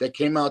seen that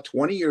came out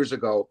 20 years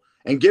ago,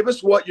 and give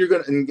us what you're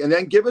gonna, and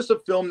then give us a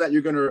film that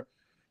you're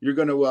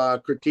gonna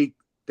critique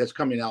that's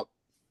coming out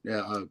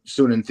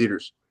soon in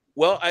theaters.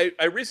 Well, I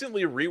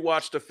recently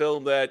rewatched a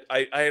film that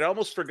I had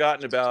almost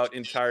forgotten about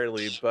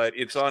entirely, but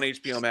it's on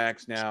HBO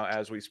Max now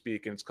as we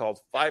speak, and it's called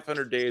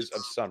 500 Days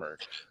of Summer.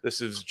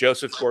 This is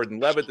Joseph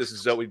Gordon-Levitt. This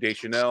is Zooey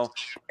Deschanel.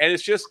 And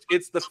it's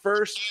the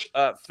first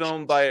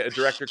film by a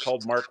director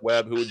called Mark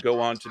Webb, who would go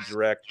on to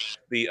direct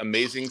the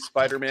Amazing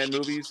Spider-Man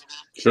movies.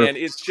 Sure. And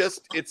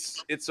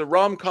it's a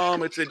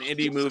rom-com, it's an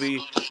indie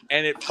movie,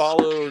 and it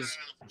follows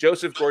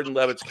Joseph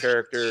Gordon-Levitt's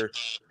character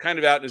kind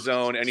of out in his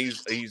own, and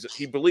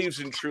he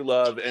believes in true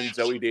love, and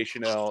Zooey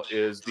Deschanel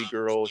is the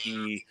girl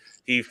he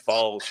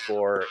falls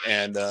for,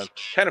 and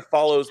kind of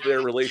follows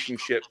their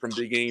relationship from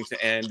beginning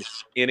to end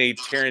in a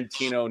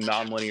Tarantino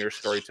nonlinear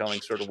storytelling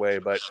sort of way.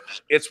 But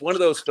it's one of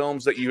those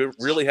films that you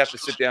really have to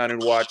sit down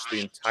and watch the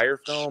entire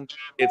film.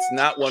 It's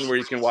not one where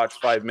you can watch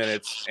 5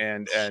 minutes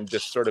and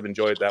just sort of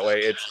enjoy it that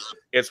way.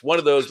 It's one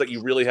of those that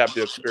you really have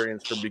to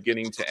experience from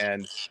beginning to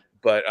end.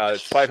 But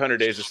it's 500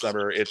 Days of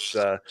Summer. It's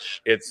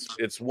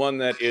one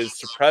that is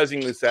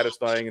surprisingly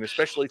satisfying, and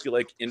especially if you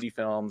like indie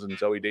films and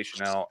Zooey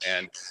Deschanel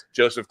and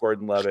Joseph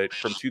Gordon-Levitt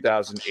from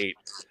 2008,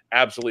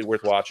 absolutely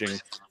worth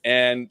watching.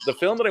 And the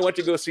film that I went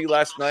to go see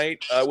last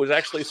night was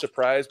actually a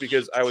surprise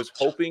because I was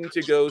hoping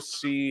to go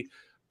see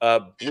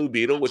Blue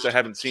Beetle, which I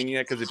haven't seen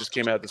yet because it just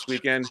came out this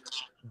weekend.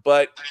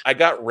 But I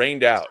got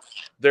rained out.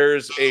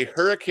 There's a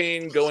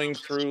hurricane going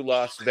through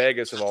Las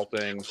Vegas, of all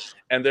things,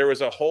 and there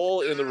was a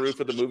hole in the roof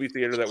of the movie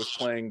theater that was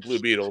playing Blue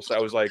Beetle. So I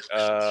was like,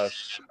 all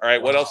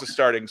right, what else is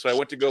starting? So I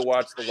went to go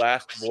watch The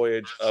Last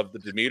Voyage of the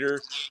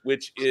Demeter,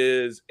 which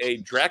is a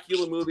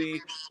Dracula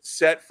movie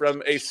set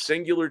from a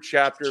singular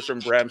chapter from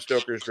Bram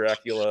Stoker's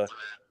Dracula.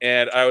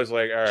 And I was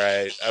like, all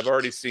right, I've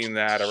already seen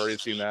that.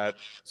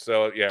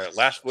 So yeah,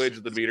 Last Voyage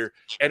of the Demeter.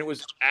 And it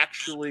was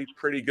actually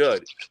pretty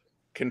good.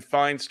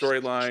 Confined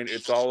storyline.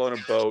 It's all on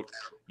a boat.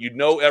 You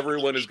know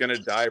everyone is going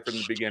to die from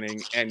the beginning,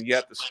 and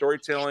yet the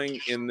storytelling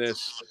in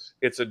this,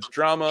 it's a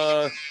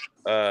drama,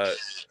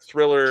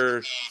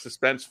 thriller,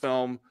 suspense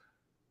film.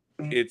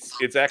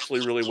 It's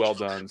actually really well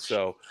done.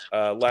 So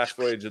Last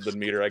Voyage of the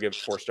Demeter, I give it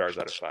 4 stars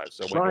out of 5.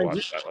 So I went to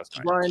watch that last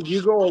night. Brian, do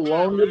you go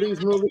alone to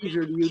these movies,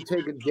 or do you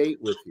take a date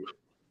with you?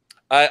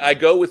 I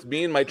go with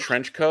me in my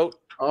trench coat,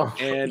 Oh,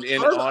 and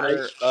in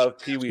honor of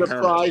Pee Wee Herman.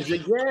 Surprise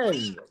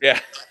again. Yeah.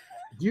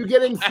 Do you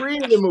get in free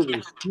to the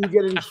movies? Do you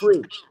get in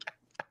free?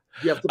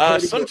 You have to pay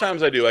to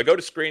sometimes I do. I go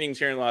to screenings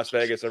here in Las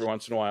Vegas every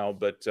once in a while,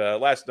 but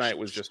last night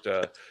was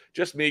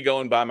just me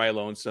going by my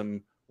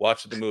lonesome,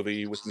 watching the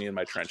movie with me in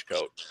my trench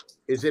coat.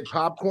 Is it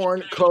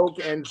popcorn, Coke,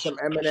 and some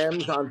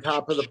M&Ms on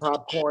top of the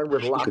popcorn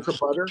with lots of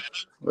butter?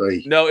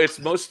 No, it's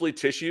mostly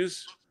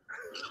tissues.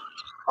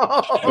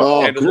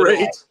 Oh,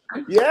 great.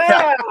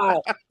 Yeah.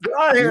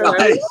 Brian,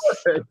 Nice.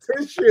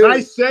 Tissue.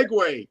 Nice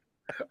segue.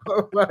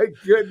 Oh, my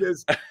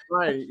goodness.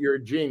 Brian, you're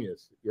a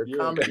genius. You're a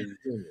comedy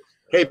genius.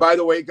 Hey, by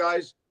the way,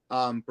 guys,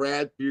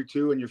 Brad, you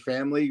too, and your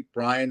family,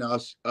 Brian,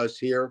 us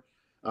here.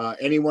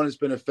 Anyone that's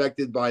been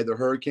affected by the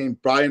hurricane,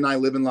 Brian and I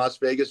live in Las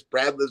Vegas.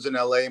 Brad lives in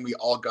LA, and we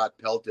all got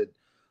pelted.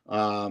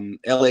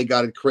 LA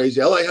got it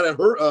crazy. LA had an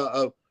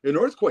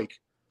earthquake,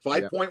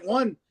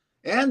 5.1,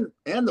 and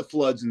the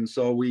floods. And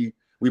so we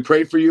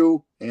pray for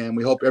you, and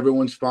we hope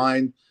everyone's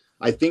fine.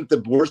 I think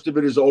the worst of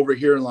it is over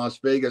here in Las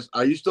Vegas.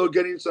 Are you still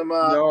getting some?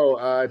 No,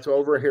 it's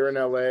over here in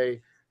LA.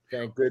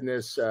 Thank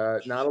goodness.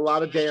 Not a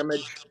lot of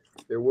damage.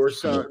 There were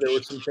some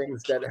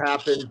things that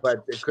happened,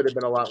 but it could have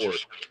been a lot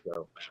worse.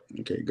 So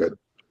okay, good.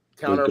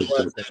 Count our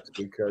blessings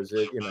because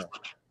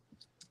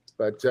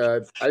But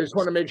I just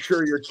want to make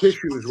sure your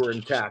tissues were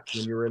intact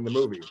when you were in the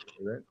movie.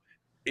 Right?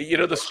 You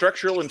know, the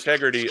structural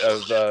integrity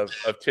of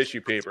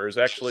tissue paper is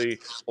actually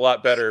a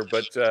lot better,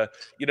 but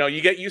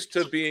you get used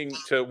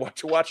to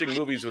watching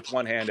movies with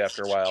one hand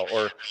after a while,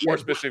 or more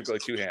specifically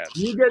 2 hands.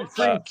 You get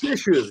free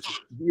tissues.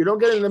 You don't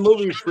get in the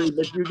movies free,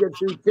 but you get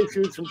free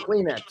tissues from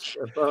Kleenex.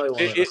 That's all I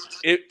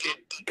want.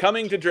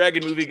 Coming to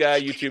Dragon Movie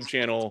Guy YouTube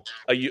channel,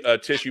 a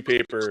tissue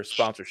paper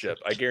sponsorship.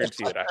 I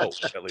guarantee it. I hope,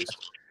 at least.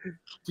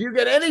 Do you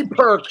get any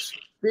perks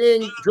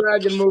being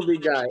Dragon Movie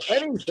Guy?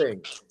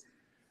 Anything?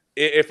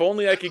 If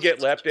only I could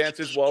get lap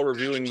dances while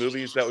reviewing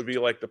movies, that would be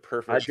like the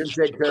perfect. I can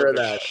take care of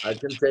that.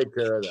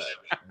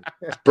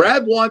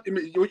 Brad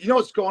you know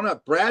what's going on?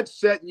 Brad's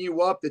setting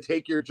you up to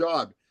take your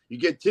job. You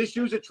get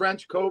tissues, a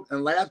trench coat,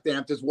 and lap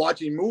dances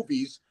watching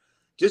movies.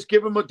 Just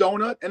give him a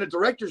donut and a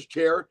director's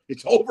chair.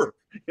 It's over.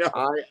 You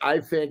know? I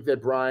think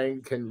that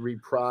Brian can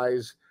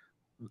reprise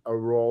a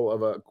role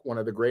of one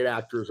of the great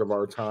actors of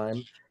our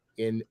time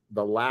in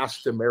The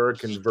Last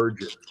American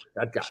Virgin.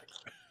 That guy.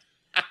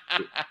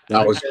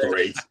 That was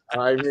great.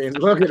 I mean,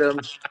 look at him.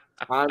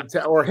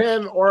 Or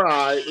him or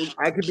I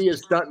could be a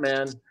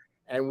stuntman,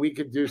 and we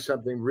could do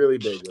something really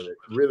big with it.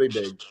 Really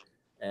big.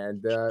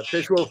 And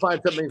Fish will find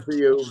something for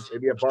you.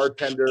 Maybe a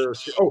bartender.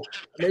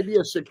 Maybe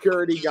a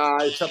security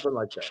guy, something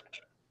like that.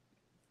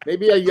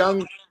 Maybe an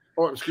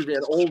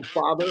old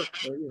father.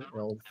 Maybe an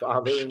old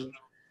father.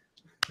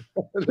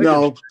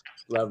 No.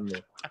 Love me.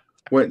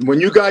 When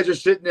you guys are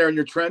sitting there in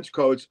your trench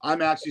coats,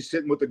 I'm actually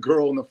sitting with the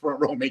girl in the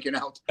front row making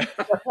out.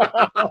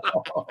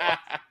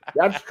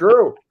 That's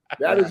true.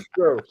 That is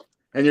true.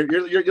 And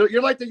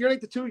you're like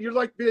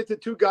the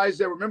two guys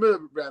that remember,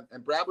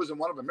 and Brad was in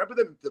one of them. Remember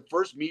the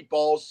first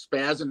Meatballs,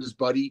 Spaz and his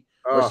buddy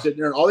were sitting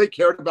there, and all they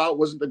cared about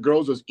wasn't the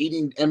girls, was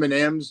eating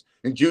M&Ms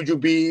and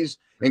Jujubes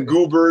and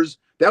Goobers.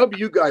 That would be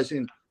you guys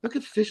saying, "Look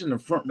at Fish in the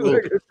front row."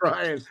 Look at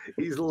Brian.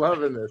 He's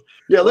loving this.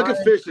 Yeah, look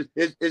at Fish.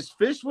 Is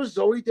Fish with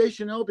Zooey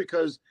Deschanel?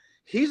 Because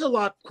he's a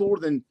lot cooler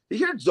than. You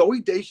hear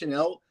Zooey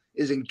Deschanel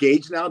is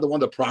engaged now to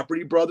one of the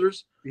Property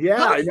Brothers? Yeah,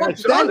 how the fuck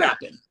did that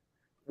happen?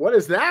 What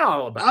is that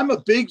all about? I'm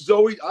a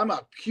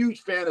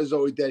huge fan of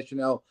Zooey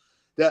Deschanel.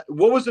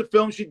 What was the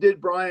film she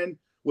did, Brian,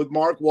 with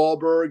Mark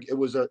Wahlberg? It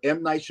was a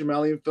M. Night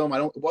Shyamalan film.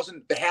 It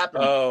wasn't The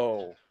Happening.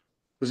 Oh.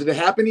 Was it The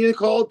Happening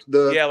called?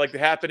 Like The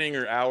Happening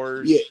or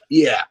Hours.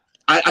 Yeah.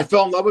 I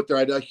fell in love with her. I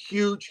had a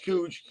huge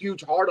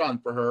heart on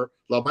for her.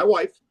 Love my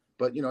wife,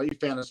 but you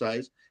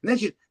fantasize. And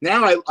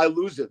then I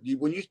lose it.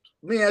 Let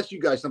me ask you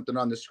guys something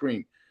on the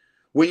screen.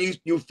 When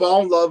you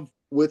fall in love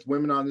with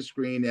women on the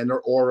screen and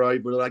their aura,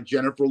 like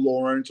Jennifer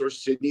Lawrence or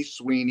Sydney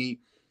Sweeney,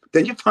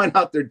 then you find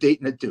out they're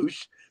dating a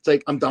douche. It's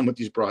like, I'm done with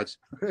these broads.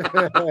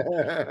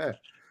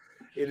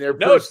 in their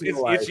No,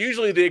 personal life. it's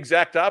usually the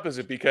exact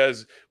opposite,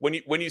 because when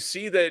you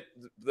see that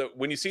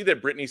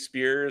Britney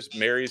Spears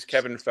marries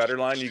Kevin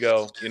Federline, you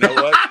go, you know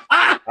what?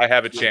 I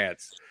have a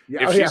chance.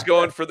 Yeah, If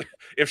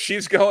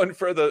she's going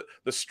for the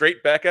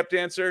straight backup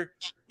dancer,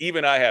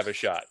 even I have a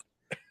shot.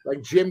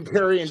 like Jim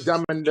Carrey and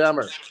Dumb and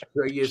Dumber.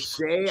 So you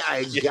say I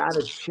Yeah. got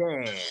a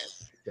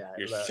chance.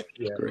 You're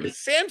Yeah.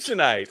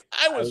 Samsonite.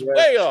 I was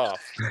way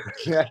off.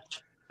 Yeah.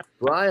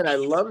 Brian, I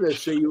love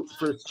this. So you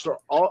for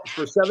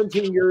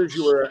 17 years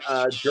you were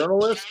a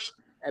journalist,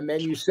 and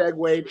then you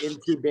segued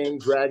into being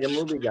Dragon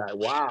movie guy.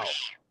 Wow.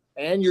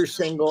 And you're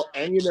single,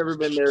 and you've never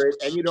been married,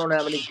 and you don't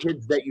have any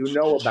kids that you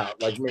know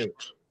about, like me.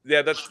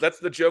 Yeah, that's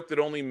the joke that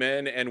only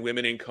men and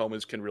women in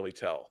comas can really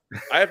tell.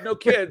 I have no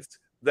kids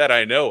that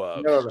I know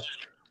of. No.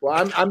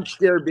 Well, I'm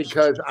scared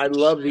because I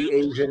love the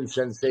Asian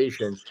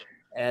sensation,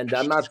 and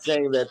I'm not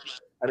saying that.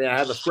 I mean, I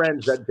have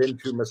friends that've been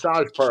to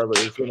massage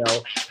parlors,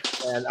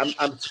 and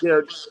I'm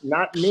scared.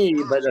 Not me,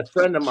 but a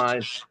friend of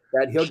mine,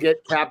 that he'll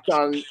get tapped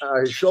on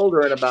his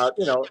shoulder and about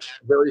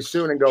very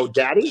soon and go,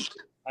 "Daddy,"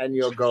 and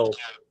you'll go,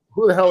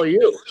 "Who the hell are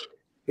you?"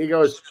 He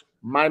goes,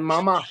 "My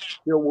mama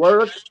will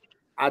work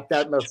at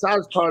that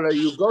massage parlor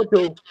you go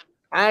to.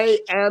 I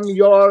am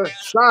your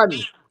son.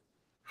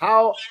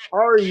 How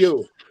are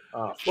you?"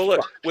 Well,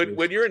 look,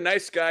 when you're a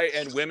nice guy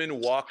and women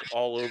walk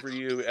all over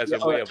you as a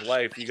way of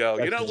life, you go,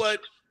 you know what?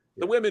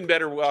 The women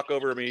better walk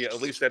over me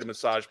at least at a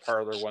massage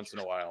parlor once in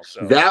a while.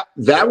 So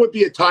that would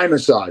be a Thai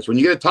massage. When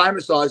you get a Thai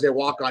massage, they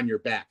walk on your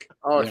back.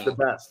 Oh, it's the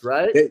best,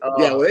 right?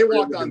 Well, they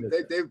walked on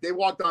they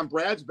walked on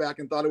Brad's back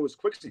and thought it was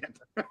quicksand.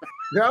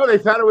 No, they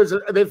thought it was a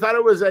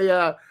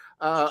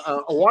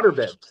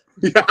waterbed.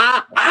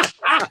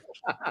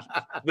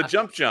 The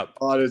jump.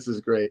 Oh, this is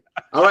great.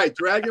 All right,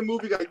 Dragon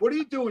movie guy. What are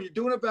you doing? You're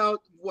doing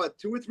about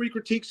 2 or 3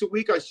 critiques a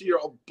week. I see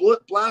you're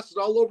blasted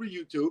all over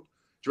YouTube.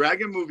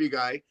 Dragon movie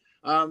guy.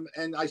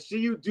 And I see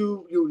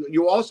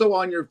you also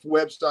on your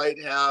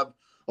website have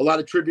a lot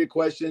of trivia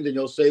questions, and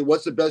you'll say,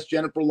 what's the best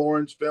Jennifer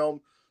Lawrence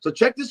film? So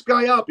check this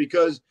guy out,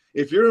 because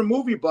if you're a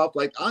movie buff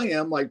like I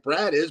am, like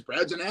Brad is,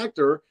 Brad's an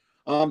actor,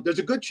 there's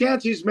a good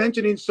chance he's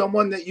mentioning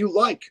someone that you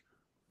like.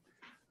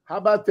 How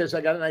about this?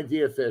 I got an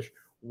idea, Fish.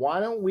 Why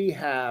don't we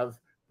have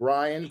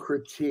Brian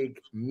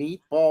critique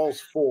Meatballs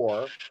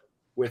 4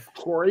 with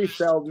Corey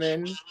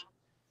Feldman,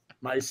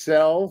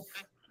 myself,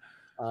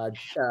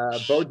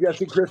 Bo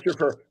Jesse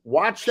Christopher.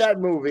 Watch that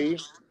movie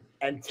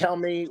and tell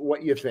me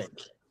what you think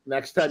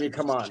next time you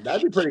come on.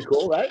 That'd be pretty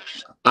cool, right?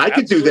 I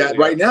could do that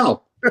right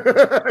now. You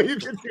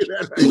can do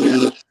that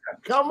right now.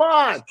 Come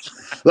on.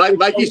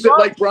 Like you said,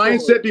 like Brian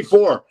said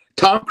before,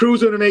 Tom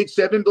Cruise would have made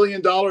 $7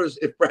 billion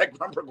if Brad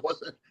Grunberg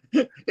wasn't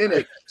in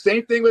it.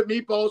 Same thing with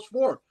Meatballs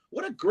 4.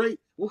 What a great,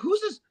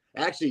 who's this?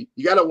 Actually,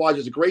 you got to watch.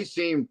 There's a great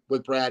scene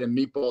with Brad in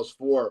Meatballs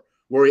 4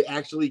 where he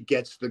actually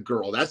gets the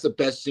girl. That's the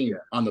best scene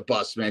on the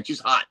bus, man. She's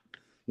hot.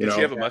 Does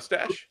she have a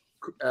mustache?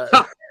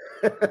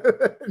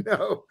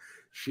 No.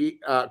 She,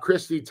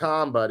 Christy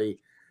Tom, buddy.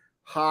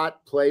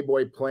 Hot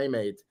Playboy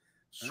playmate.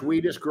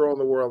 Sweetest girl in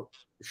the world.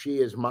 She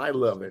is my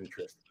love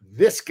interest.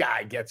 This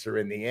guy gets her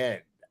in the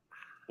end.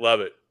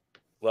 Love it.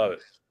 All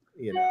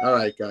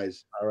right,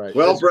 guys. All right.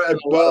 Well, Brad,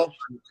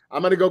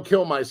 I'm going to go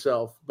kill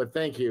myself, but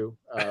thank you,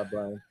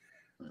 Brian.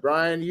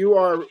 Brian, you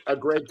are a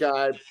great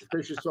guy.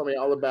 Fish has told me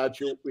all about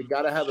you. We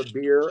got to have a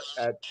beer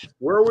at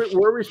where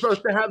are we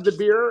supposed to have the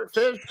beer,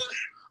 Fish?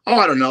 Oh,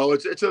 I don't know.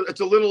 It's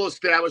a little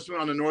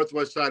establishment on the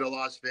northwest side of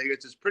Las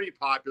Vegas. It's pretty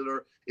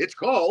popular. It's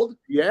called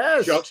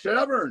Chuck's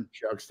Tavern.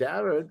 Chuck's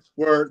Tavern.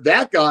 Where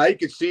that guy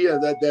could see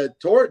that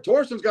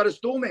Torsten's got a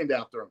stool named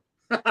after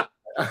him.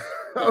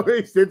 Oh,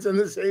 he sits in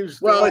the same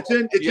stool. Well, it's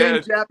in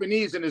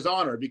Japanese in his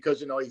honor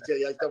because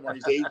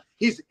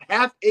he's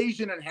half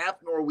Asian and half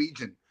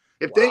Norwegian.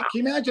 Can you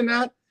imagine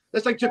that?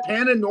 That's like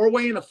Japan and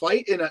Norway in a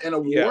fight in a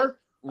war.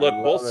 Look,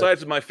 both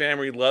sides of my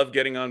family love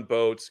getting on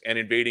boats and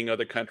invading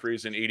other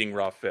countries and eating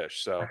raw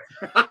fish. So,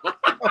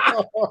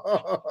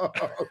 oh,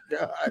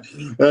 God,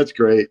 that's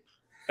great.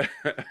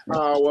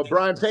 Well,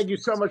 Brian, thank you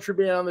so much for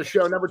being on the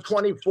show. Number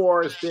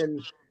 24 has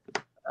been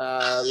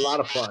a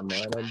lot of fun,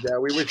 man, and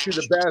we wish you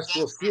the best.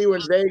 We'll see you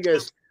in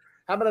Vegas.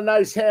 Having a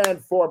nice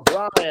hand for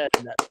Brian,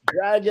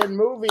 Dragon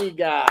movie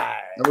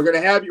guy. And we're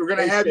gonna have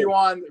you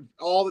on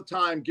all the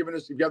time, giving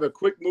us. If you have a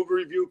quick movie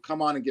review,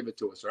 come on and give it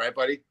to us. All right,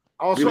 buddy.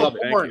 Also,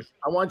 porn.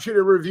 I want you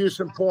to review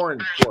some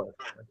porn for us.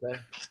 Okay.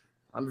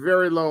 I'm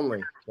very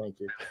lonely. Thank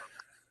you.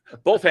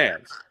 Both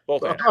hands.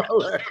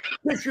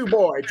 Tissue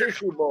boy.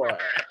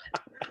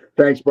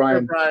 Thanks,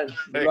 Brian. Brian.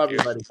 Love you,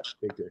 buddy.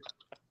 Take care.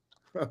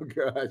 Oh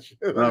gosh.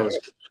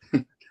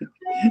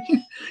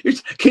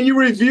 Can you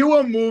review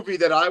a movie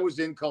that I was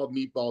in called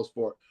Meatballs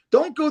 4?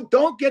 Don't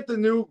get the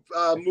new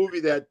movie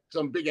that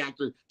some big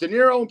actors, De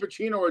Niro and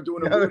Pacino, are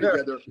doing a movie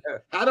together.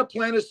 How to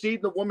Plant a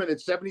Seed in a Woman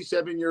at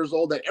 77 years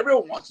old that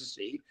everyone wants to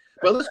see.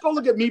 But let's go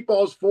look at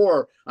Meatballs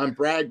 4 on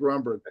Brad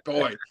Grunberg.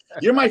 Boy,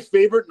 you're my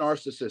favorite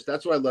narcissist.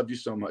 That's why I love you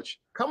so much.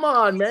 Come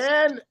on,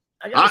 man.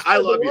 I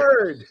love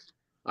you.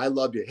 I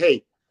love you.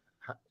 Hey,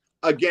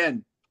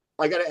 again,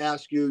 I got to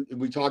ask you.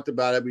 We talked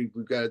about it.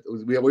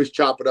 We always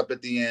chop it up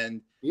at the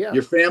end. Yeah.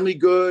 Your family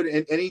good?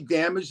 And any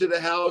damage to the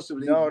house?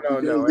 No.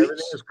 Everything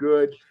is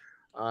good.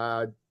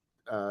 My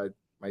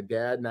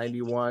dad,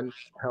 91,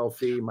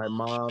 healthy. My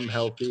mom,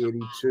 healthy,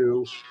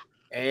 82.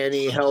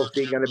 Annie,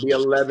 healthy, going to be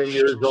 11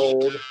 years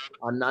old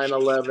on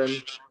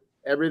 9/11.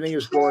 Everything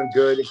is going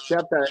good,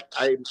 except that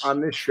I'm on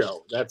this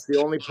show. That's the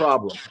only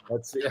problem.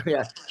 That's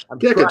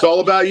It's all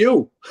about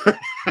you.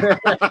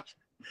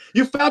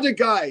 You found a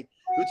guy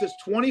who does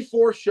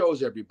 24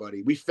 shows,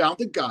 everybody. We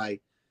found a guy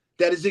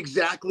that is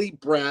exactly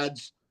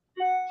Brad's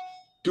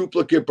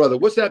duplicate brother.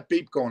 What's that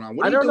beep going on?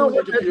 What I are you don't know doing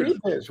what with your that computer?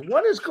 beep is.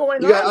 What is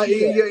going on?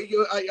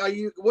 Are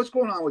you? What's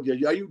going on with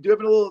you? Are you doing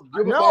a little?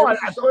 No, I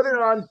put it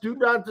on Do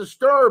Not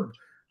Disturb.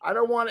 I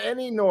don't want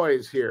any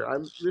noise here.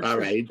 All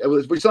right.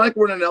 We sound like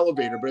we're in an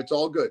elevator, but it's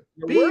all good.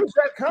 Where's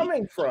that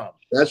coming from?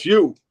 That's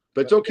you.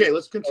 But it's okay.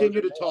 Let's continue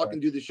to talk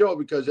and do the show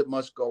because it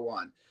must go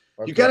on.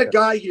 Okay. You got a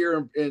guy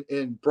here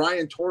in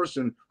Brian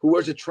Torson who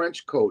wears a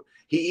trench coat.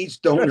 He eats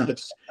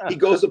donuts. He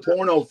goes to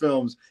porno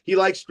films. He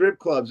likes strip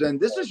clubs.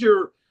 And this is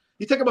you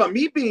talk about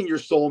me being your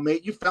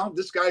soulmate. You found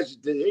this guy's,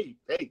 hey,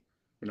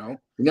 you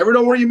never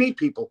know where you meet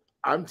people.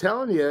 I'm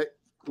telling you,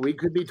 we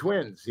could be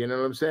twins. You know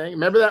what I'm saying?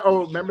 Remember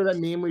that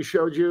meme we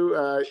showed you,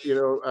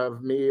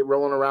 of me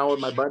rolling around with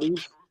my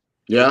buddies?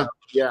 Yeah.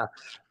 Yeah.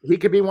 He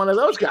could be one of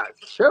those guys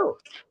too.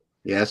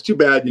 Yeah, it's too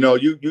bad.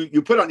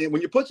 You put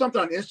when you put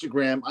something on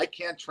Instagram, I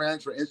can't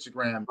transfer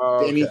Instagram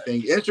to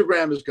anything.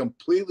 Instagram is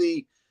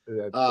completely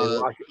they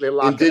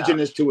lock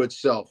indigenous to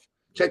itself.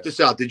 Check this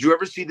out. Did you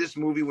ever see this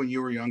movie when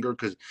you were younger?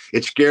 Because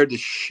it scared the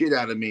shit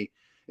out of me.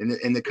 And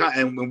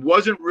it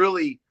wasn't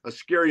really a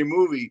scary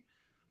movie,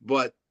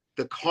 but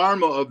the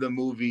karma of the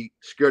movie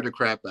scared the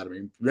crap out of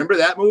me. Remember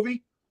that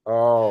movie?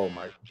 Oh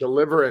my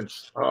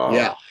Deliverance. Oh.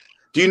 Yeah.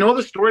 Do you know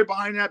the story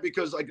behind that?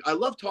 Because I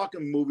love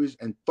talking movies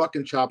and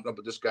fucking chopping up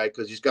with this guy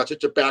because he's got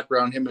such a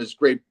background, him and his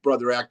great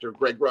brother actor,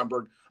 Greg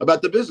Grunberg,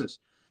 about the business.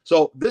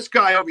 So this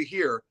guy over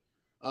here,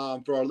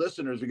 for our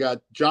listeners, we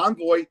got John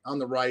Voight on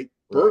the right,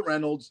 Burt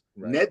Reynolds,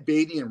 Ned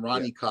Beatty, and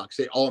Ronnie Cox.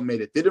 They all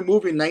made it. Did a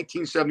movie in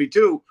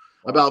 1972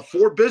 about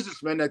four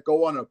businessmen that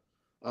go on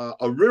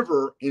a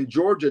river in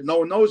Georgia no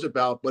one knows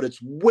about, but it's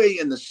way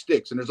in the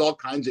sticks, and there's all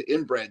kinds of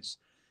inbreds.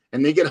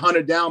 And they get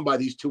hunted down by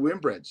these two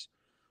inbreds.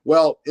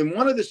 Well, in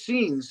one of the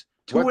scenes,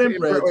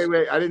 inbreds.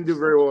 Wait. I didn't do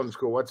very well in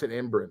school. What's an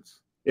inbred?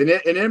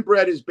 An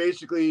inbred is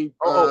basically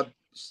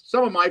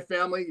some of my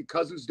family,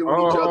 cousins doing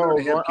each other, and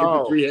they have kids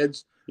with three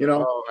heads,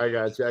 Oh, I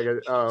got you.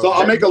 So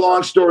I'll make a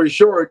long story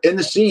short. In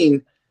the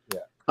scene,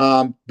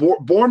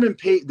 Borman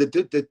paid,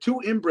 the two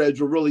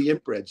inbreds were really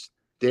inbreds.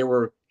 They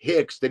were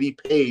hicks that he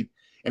paid,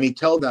 and he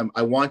told them,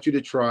 I want you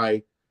to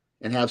try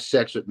and have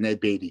sex with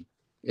Ned Beatty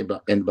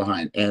in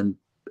behind. And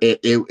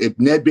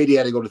Ned Beatty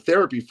had to go to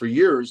therapy for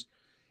years.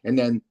 And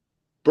then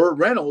Burt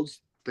Reynolds,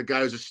 the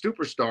guy who's a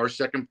superstar,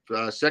 second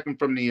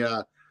from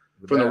the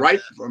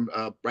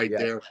right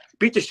there,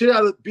 beat the shit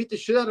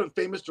out of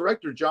famous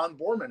director John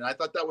Borman. And I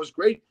thought that was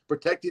great,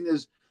 protecting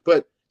his.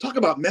 But talk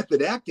about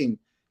method acting. Have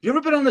you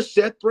ever been on a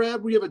set,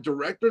 Brad, where you have a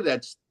director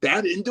that's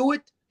that into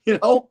it?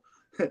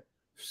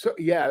 So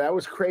yeah, that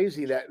was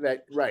crazy.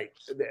 That right.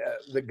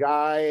 The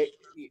guy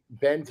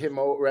bent him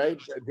over. Right,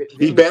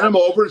 he bent him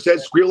over and said,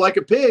 "Squeal like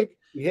a pig."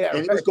 Yeah,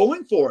 and he was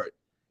going for it.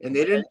 And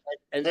they didn't.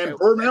 And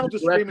Burt Reynolds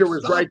was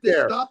right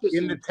there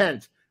in the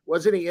tent.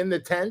 Wasn't he in the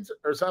tent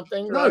or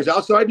something? No, he's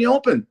outside in the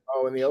open.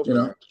 Oh, in the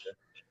open.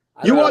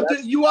 You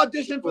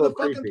auditioned for the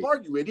fucking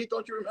part, you idiot!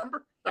 Don't you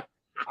remember?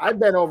 I've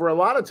been over a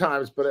lot of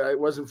times, but it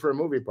wasn't for a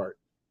movie part.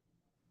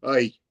 All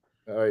right.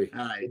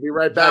 We'll be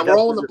right back. Now, we're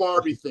all in the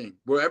Barbie thing.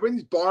 Where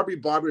everything's Barbie.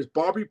 There's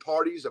Barbie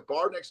parties. A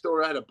bar next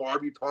door had a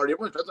Barbie party.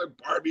 Everyone's dressed like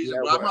Barbies.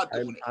 Yeah, I'm not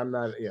doing it. I'm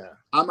not. Yeah.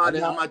 I'm not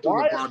doing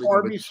Why is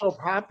Barbie so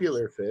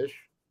popular, Fish?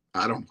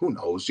 I don't. Who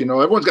knows?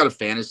 Everyone's got a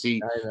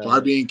fantasy.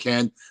 Barbie and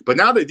Ken. But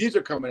now that these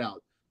are coming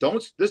out, look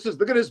at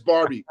this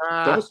Barbie.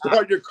 Don't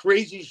start your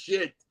crazy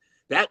shit.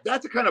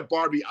 That's the kind of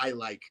Barbie I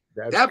like.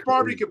 That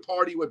Barbie can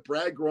party with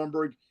Brad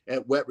Grunberg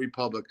at Wet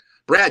Republic.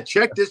 Brad,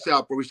 check this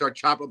out before we start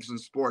chopping up some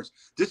sports.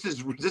 This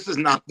is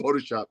not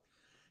Photoshop.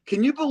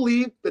 Can you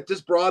believe that this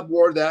broad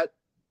wore that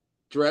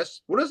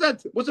dress? What is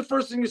that? What's the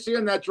first thing you see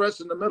on that dress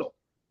in the middle?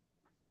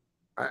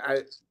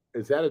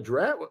 Is that a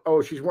dress?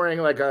 Oh, she's wearing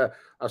like a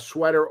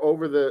sweater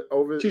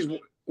over. She's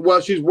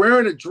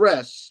wearing a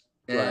dress,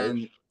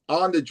 and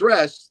on the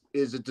dress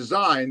is a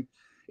design.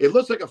 It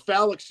looks like a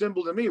phallic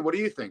symbol to me. What do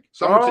you think?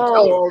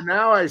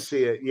 Now I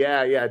see it.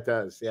 Yeah, it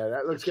does. Yeah,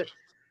 that looks good.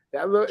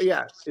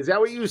 Yeah. Is that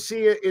what you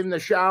see in the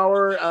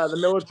shower, the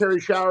military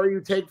shower you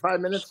take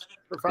 5 minutes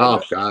for 5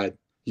 minutes? Oh, God.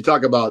 You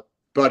talk about,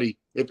 buddy,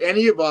 if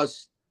any of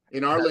us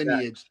in our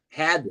lineage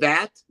had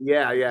that.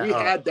 Yeah. We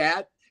had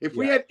that. If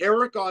we had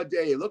Eric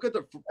Audet, look at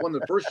one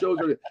of the first shows.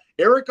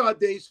 Eric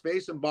Audet's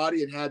face and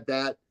body and had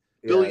that.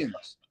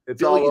 Billions.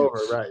 It's all over,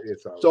 right?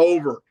 It's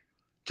over.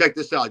 Check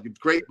this out.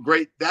 Great.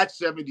 That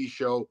 70s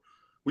show.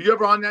 Were you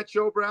ever on that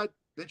show, Brad?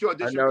 Didn't you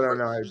audition? No,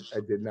 I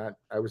did not.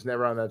 I was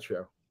never on that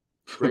show.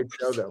 Great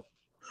show, though.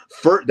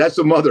 That's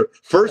the mother.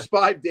 First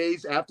 5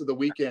 days after the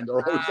weekend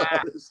are always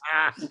hardest.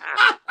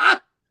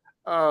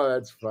 Oh,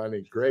 that's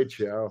funny. Great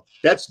show.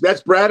 That's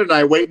Brad and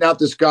I waiting out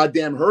this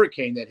goddamn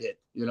hurricane that hit.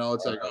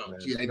 It's like, Oh,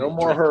 gee, I no need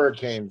more drink.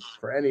 hurricanes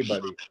for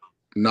anybody.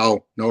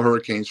 No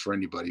hurricanes for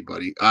anybody,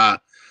 buddy.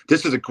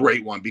 This is a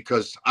great one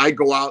because I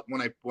go out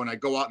when I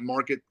go out and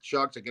market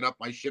shucks, I get up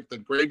my shift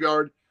in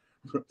graveyard.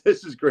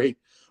 This is great.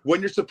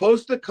 When you're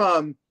supposed to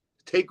come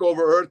take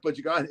over Earth, but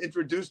you got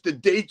introduced to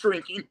day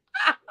drinking.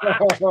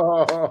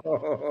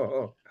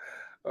 Oh,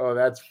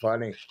 that's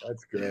funny.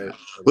 That's great. Yeah.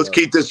 Let's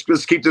keep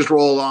this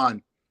roll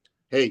on.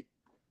 Hey,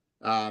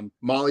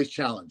 Molly's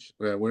challenge.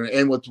 We're gonna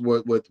end with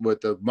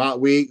the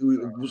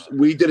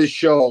we did a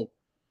show.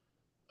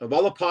 Of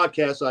all the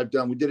podcasts I've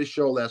done, we did a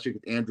show last week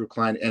with Andrew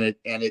Klein, and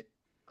it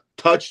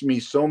touched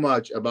me so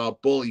much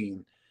about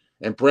bullying.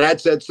 And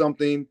Brad said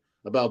something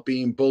about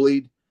being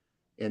bullied,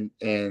 and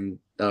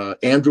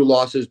Andrew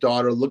lost his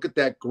daughter. Look at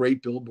that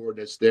great billboard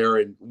that's there.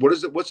 And what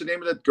is it? What's the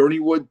name of that?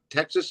 Gurneywood,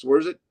 Texas. Where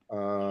is it?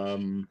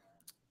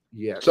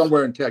 Yes,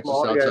 somewhere in Texas.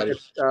 Well, outside.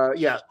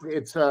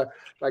 It's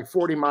like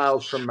 40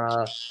 miles from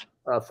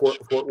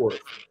Fort Worth.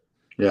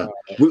 Yeah.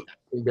 I'll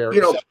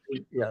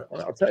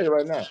tell you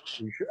right now.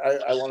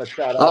 I want to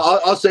shout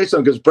out. I'll say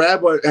something because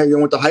Brad went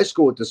to high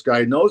school with this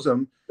guy, knows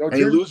him, and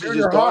he loses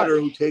his daughter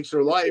who takes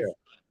her life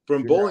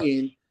from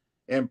bullying.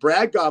 And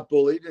Brad got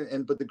bullied,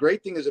 but the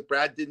great thing is that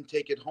Brad didn't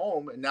take it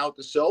home. And now with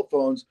the cell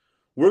phones,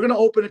 we're going to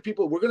open it.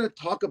 We're going to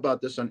talk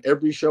about this on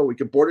every show. We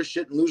can board a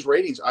shit and lose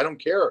ratings. I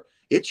don't care.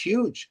 It's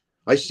huge.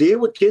 I see it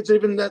with kids,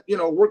 even that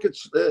work at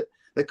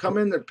that come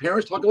in. Their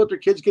parents talk about their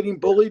kids getting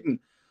bullied, and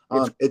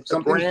it's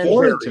something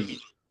foreign to me.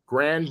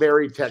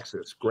 Granbury,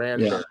 Texas.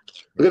 Granbury. Yeah.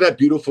 Look at that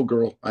beautiful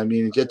girl. I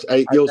mean,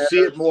 you'll see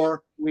it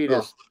more.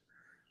 Sweetest,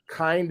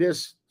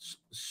 kindest,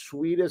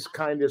 sweetest,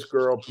 kindest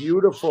girl.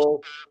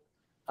 Beautiful.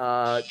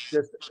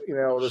 Just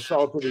the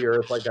salt of the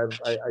earth, like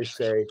I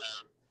say.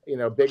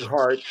 Big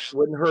heart.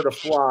 Wouldn't hurt a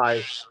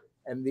fly.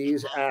 And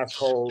these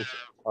assholes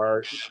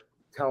are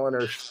telling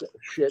her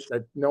shit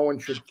that no one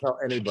should tell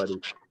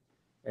anybody.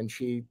 And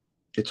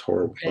it's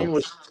horrible. The pain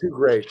was too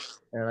great.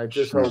 And I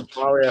just hope,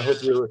 Molly, I hope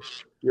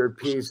you're at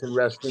peace and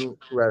resting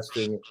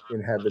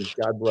in heaven.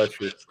 God bless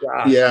you.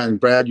 God. Yeah, and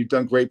Brad, you've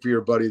done great for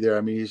your buddy there.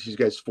 I mean, she's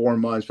got 4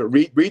 months. But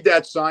read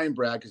that sign,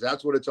 Brad, because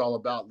that's what it's all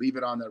about. Leave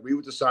it on that. Read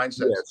what the sign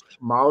says. Yes.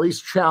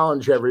 Molly's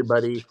challenge,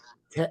 everybody.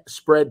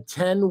 Spread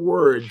 10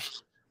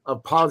 words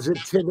of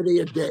positivity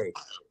a day.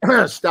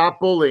 Stop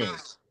bullying.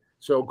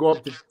 So go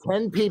up to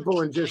 10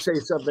 people and just say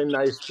something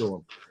nice to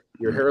them.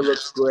 Your hair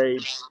looks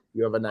great.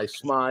 You have a nice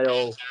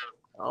smile.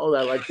 Oh,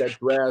 I like that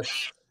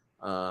dress.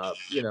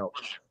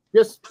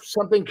 Just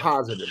something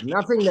positive,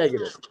 nothing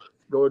negative.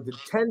 Go to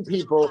 10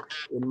 people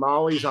in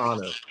Molly's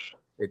honor.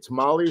 It's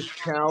Molly's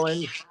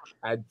challenge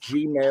at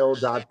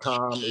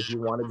gmail.com if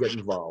you want to get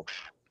involved.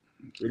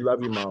 We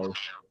love you, Molly.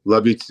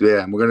 Love you too.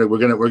 Yeah,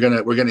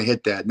 we're gonna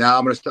hit that. Now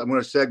I'm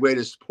gonna segue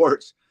to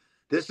sports.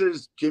 This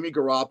is Jimmy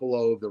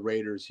Garoppolo of the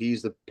Raiders.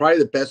 He's probably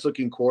the best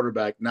looking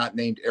quarterback not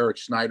named Eric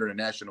Snyder in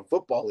the National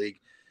Football League.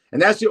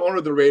 And that's the owner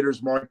of the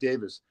Raiders, Mark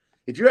Davis.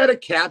 If you had to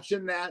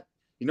caption that,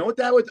 you know what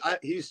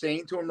he's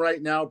saying to him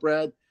right now,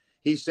 Brad?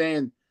 He's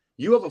saying,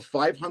 you have a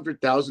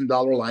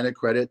 $500,000 line of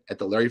credit at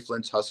the Larry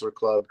Flint's Hustler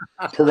Club.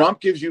 Pahrump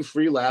gives you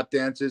free lap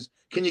dances.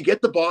 Can you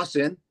get the boss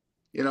in?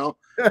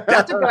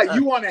 That's the guy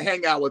you want to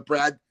hang out with,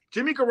 Brad.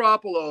 Jimmy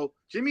Garoppolo.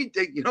 Jimmy,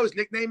 his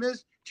nickname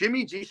is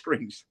Jimmy G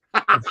Strings.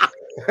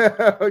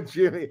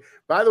 Jimmy.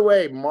 By the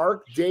way,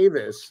 Mark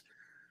Davis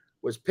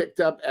was picked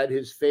up at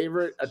his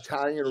favorite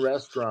Italian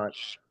restaurant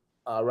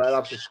right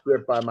off the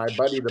strip by my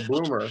buddy, the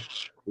Bloomer.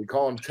 We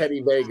call him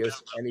Teddy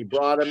Vegas, and he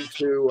brought him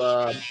to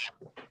the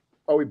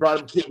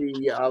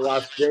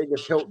Las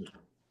Vegas Hilton,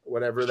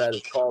 whatever that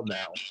is called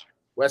now.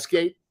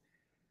 Westgate?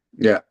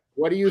 Yeah.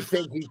 What do you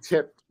think he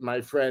tipped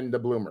my friend, the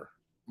Bloomer,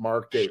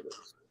 Mark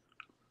Davis?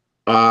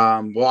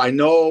 Well, I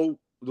know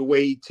the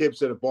way he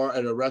tips at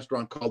a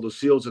restaurant called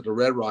Lucille's at the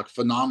Red Rock,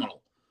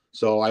 phenomenal.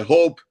 So I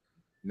hope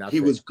he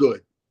was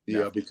good.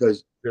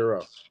 Because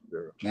zero.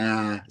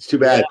 Nah, it's too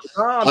bad.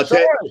 Yeah. I'm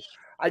sorry.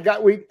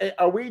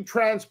 Are we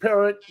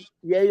transparent,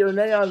 yay or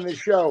nay on this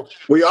show?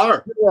 We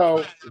are.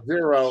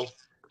 Zero.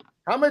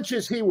 How much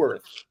is he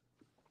worth?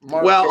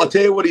 Well, I'll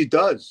tell you what he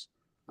does.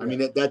 I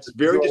mean, that's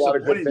very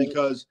disappointing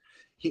because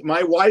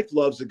my wife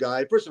loves the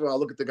guy. First of all,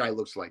 look at the guy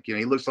looks like.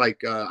 He looks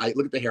like I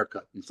look at the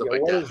haircut and stuff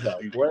like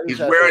that. He's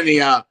wearing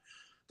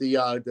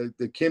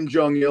the Kim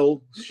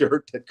Jong-il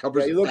shirt that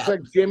covers. He looks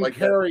like Jim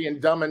Carrey in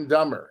Dumb and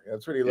Dumber.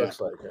 That's what he looks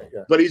like.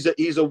 Yeah. But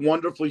he's a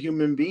wonderful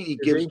human being. He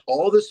gives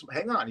all this.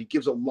 Hang on, he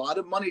gives a lot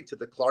of money to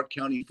the Clark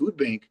County Food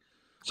Bank,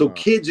 so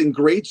kids in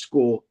grade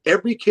school,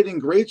 every kid in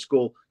grade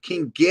school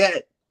can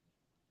get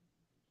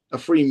a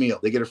free meal.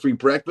 They get a free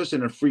breakfast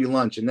and a free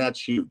lunch, and that's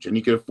huge. And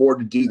you can afford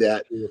to do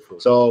that.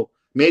 So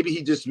maybe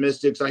he just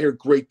missed it because I hear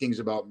great things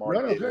about Mark.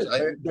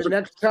 The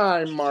next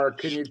time, Mark,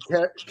 can you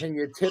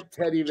tip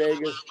Teddy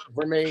Vegas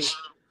for me?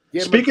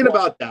 Speaking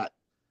about that,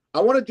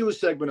 I want to do a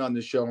segment on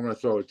this show. I'm going to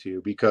throw it to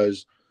you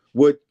because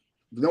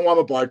I'm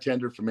a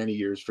bartender for many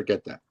years.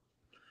 Forget that.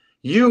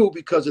 You,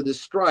 because of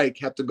this strike,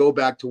 have to go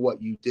back to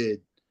what you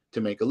did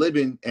to make a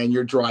living, and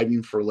you're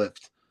driving for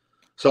Lyft.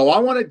 So I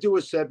want to do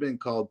a segment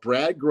called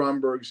Brad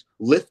Grunberg's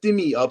Lifting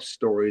Me Up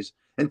Stories,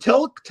 and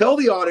tell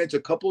the audience a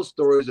couple of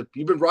stories. If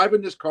you've been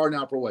driving this car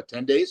now for what,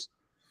 10 days?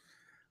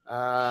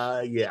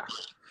 Yeah.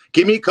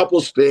 Give me a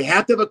couple. They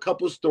have to have a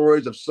couple of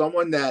stories of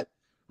someone that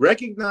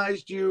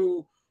recognized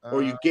you,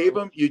 or you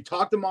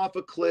talked them off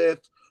a cliff,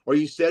 or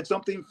you said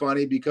something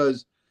funny,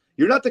 because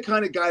you're not the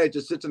kind of guy that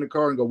just sits in the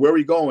car and go, "Where are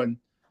we going?"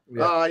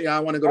 Yeah, I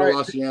want to go to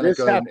La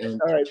Cienega.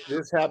 All right,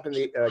 this happened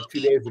 2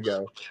 days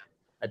ago.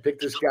 I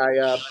picked this guy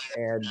up,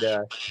 and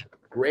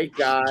great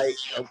guy,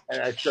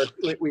 and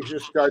we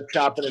just start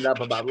chopping it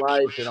up about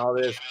life and all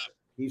this.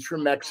 He's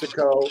from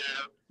Mexico.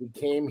 He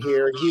came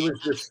here. He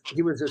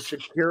was a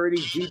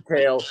security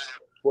detail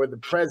for the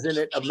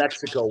president of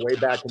Mexico way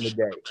back in the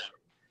day.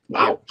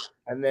 Wow. Yeah.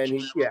 And then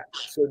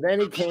so then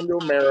he came to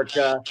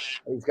America.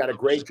 And he's got a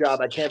great job.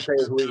 I can't tell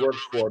you who he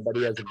works for, but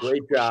he has a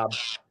great job.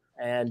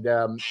 And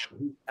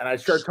I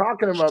start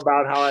talking to him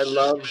about how I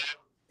love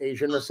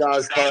Asian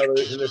massage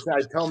parlors and this. And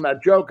I tell him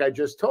that joke I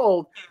just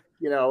told.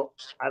 I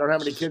don't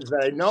have any kids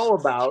that I know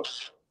about,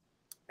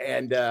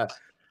 and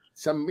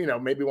some,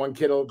 maybe one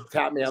kid will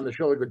tap me on the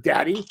shoulder, go,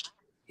 "Daddy."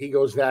 He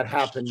goes, "That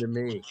happened to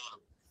me."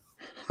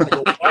 I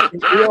go, "What, in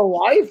real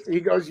life?" He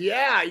goes,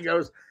 "Yeah." He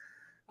goes,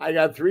 "I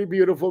got 3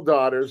 beautiful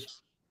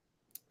daughters.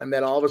 And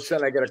then all of a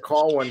sudden I get a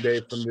call one day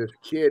from this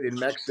kid in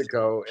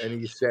Mexico. And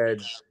he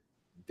said,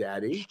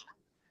 'Daddy,'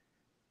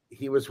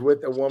 he was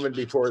with a woman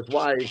before his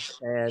wife.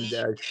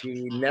 And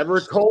she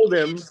never told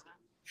him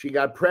she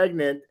got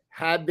pregnant,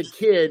 had the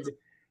kid.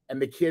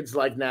 And the kid's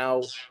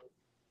now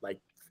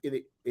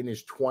in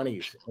his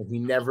 20s. And he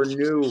never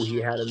knew he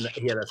had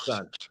a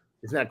son."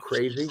 Isn't that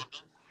crazy?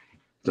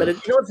 But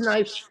it's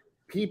nice.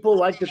 People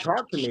like to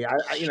talk to me. I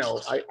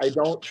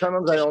don't,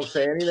 sometimes I don't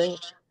say anything.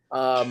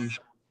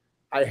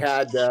 I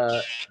had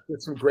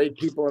some great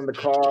people in the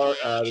car.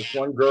 This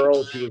one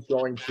girl, she was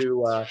going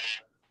to,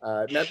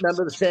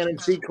 remember the Sand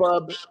and Sea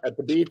Club at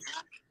the beach?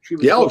 She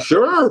was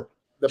sure.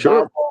 The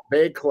Balboa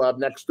Bay Club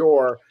next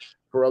door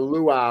for a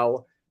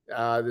luau.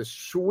 This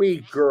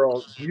sweet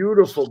girl,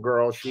 beautiful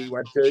girl. She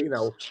went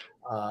to,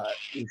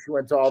 she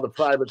went to all the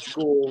private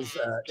schools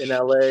in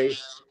LA,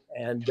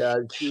 and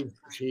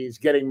she's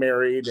getting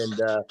married, and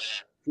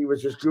she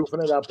was just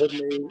goofing it up with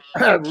me.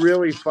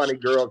 Really funny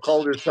girl.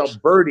 Called herself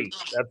Birdie.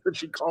 That's what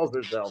she calls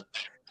herself.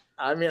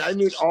 I mean, I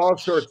meet all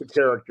sorts of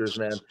characters,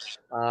 man.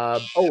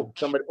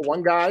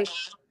 One guy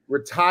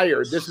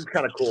retired. This is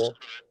kind of cool.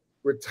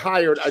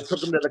 Retired. I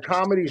took him to the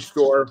Comedy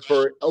Store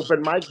for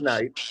open mic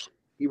night.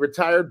 He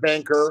retired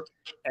banker,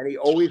 and he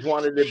always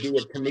wanted to be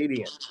a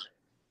comedian.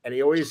 And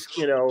he always,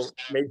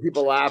 made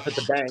people laugh at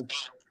the bank.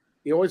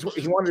 He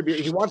wanted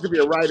to be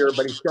a writer,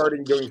 but he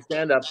started doing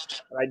stand-up.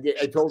 And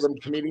I told him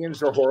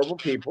comedians are horrible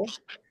people.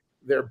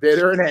 They're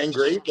bitter and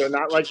angry. They're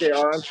not like they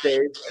are on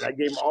stage. And I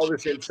gave him all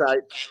this insight,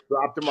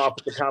 dropped him off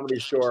at the Comedy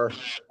Store,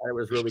 and it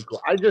was really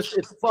cool.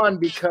 It's fun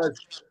because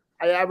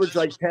I average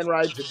 10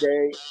 rides a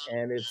day,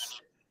 and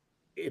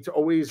it's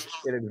always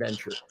an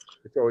adventure.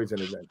 It's always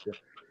an adventure.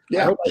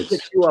 Yeah, I hope I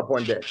pick you up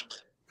one day.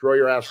 Throw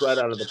your ass right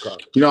out of the car.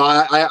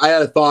 I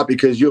had a thought,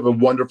 because you have a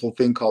wonderful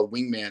thing called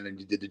Wingman, and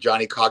you did the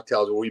Johnny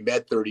Cocktails where we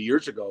met 30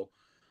 years ago.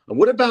 And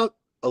what about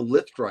a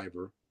Lyft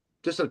driver,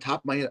 just on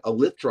top of my head, a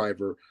Lyft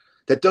driver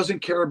that doesn't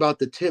care about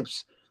the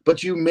tips,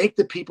 but you make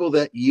the people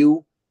that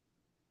you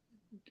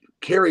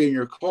carry in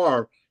your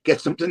car get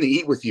something to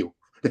eat with you?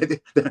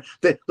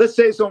 Let's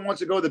say someone wants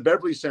to go to the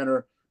Beverly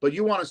Center, but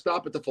you want to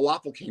stop at the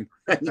Falafel King,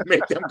 and you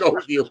make them go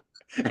with you,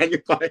 and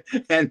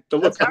the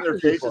look on their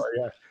faces.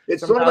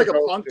 It's sort of like a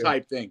punk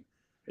type thing.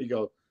 You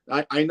go,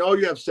 I know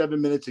you have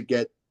 7 minutes to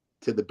get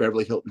to the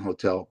Beverly Hilton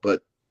Hotel,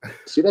 but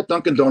see that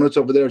Dunkin' Donuts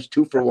over there is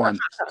 2 for 1.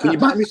 Can you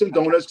buy me some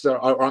donuts?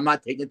 Or I'm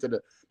not taking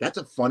that's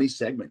a funny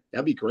segment.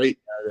 That'd be great.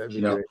 That'd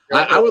be great.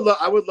 I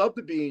would love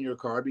to be in your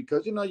car,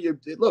 because you don't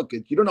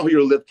know who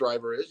your Lyft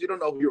driver is. You don't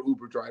know who your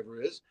Uber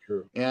driver is.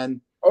 True.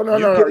 And you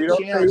get a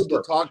chance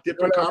to talk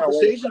different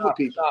conversations with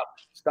people.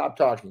 Stop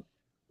talking.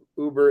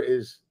 Uber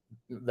is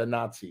the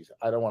Nazis.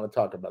 I don't want to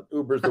talk about it.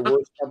 Uber's the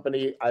worst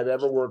company I've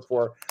ever worked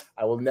for.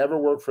 I will never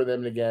work for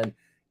them again.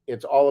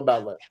 It's all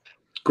about Lyft.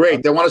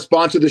 Great. They want to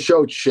sponsor the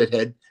show,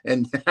 shithead.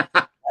 And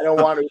I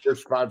don't want Uber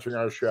sponsoring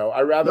our show.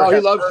 I rather. No, he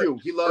loves you.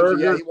 He loves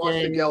you. Yeah, he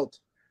wants the guilt.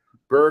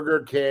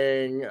 Burger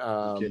King,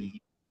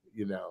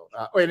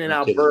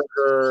 In-N-Out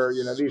Burger,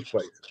 these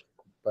places.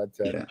 But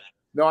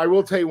no, I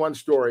will tell you one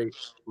story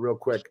real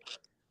quick.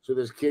 So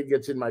this kid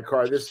gets in my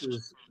car. This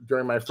is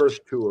during my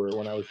first tour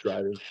when I was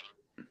driving.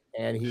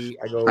 And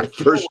I go, my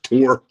first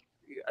tour.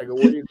 I go,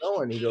 "Where are you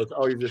going?" He goes,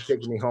 "Oh, he's just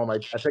taking me home." I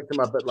picked him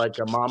up at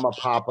a Mama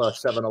Papa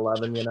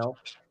 7-Eleven,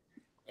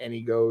 And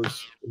he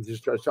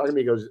just starts talking to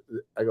me. He goes,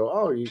 I go,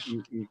 "Oh,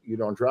 you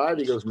don't drive?"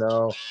 He goes,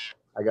 "No,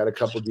 I got a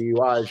couple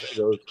DUIs." He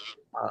goes,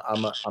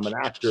 I'm an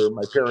actor.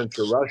 My parents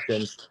are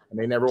Russian, and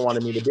they never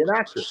wanted me to be an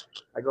actor.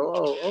 I go,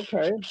 "Oh,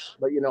 okay,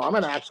 but I'm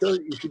an actor.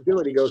 You should do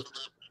it." He goes,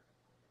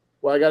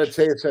 Well, I got to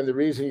tell you, son, the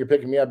reason you're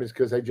picking me up is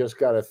because I just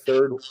got a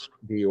third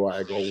DUI.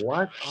 I go,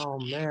 what? Oh,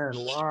 man,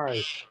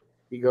 why?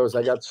 He goes,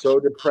 I got so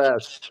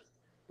depressed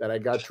that I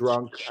got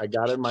drunk. I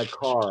got in my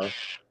car,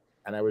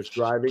 and I was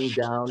driving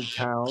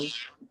downtown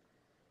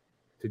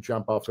to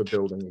jump off a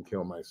building and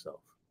kill myself.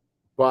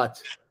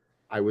 But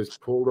I was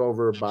pulled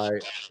over by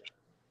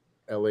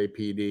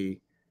LAPD,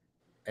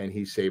 and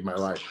he saved my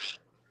life.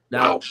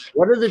 Now,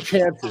 what are the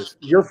chances?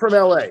 You're from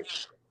LA.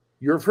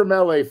 You're from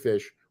LA,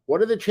 Fish.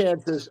 What are the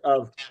chances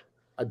of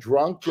a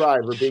drunk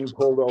driver being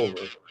pulled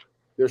over?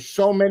 There's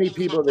so many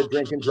people that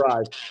drink and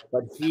drive,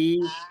 but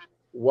he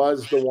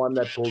was the one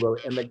that pulled over.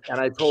 And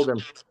I told him,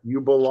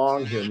 you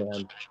belong here,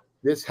 man.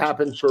 This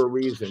happened for a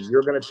reason.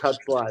 You're going to touch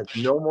lives.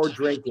 No more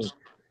drinking.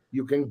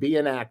 You can be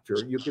an actor.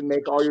 You can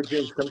make all your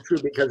dreams come true,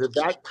 because if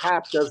that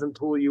cop doesn't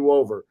pull you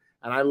over,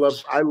 and I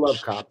love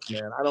cops,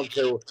 man. I don't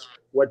care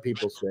what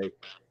people say.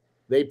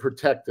 They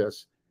protect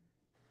us.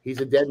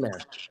 He's a dead man.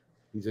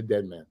 He's a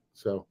dead man.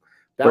 So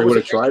that would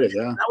have tried it.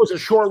 Yeah, that was a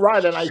short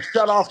ride, and I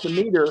shut off the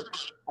meter.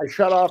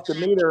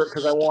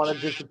 Because I wanted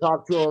just to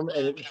talk to him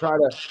and try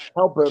to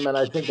help him, and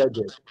I think I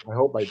did. I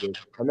hope I did.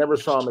 I never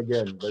saw him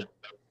again, but.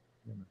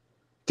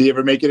 Did you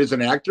ever make it as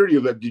an actor?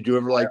 Did you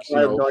ever I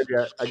have no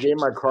idea. I gave him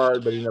my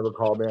card, but he never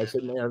called me. I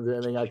said, man, is there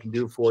anything I can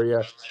do for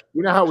you?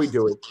 You know how we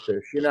do it,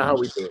 Fish. You know how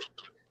we do it.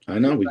 I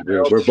know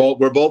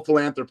we're both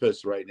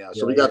philanthropists right now.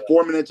 So we got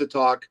 4 minutes to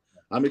talk.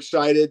 I'm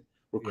excited.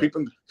 We're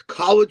creeping.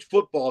 College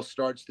football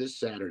starts this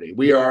Saturday.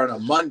 We are on a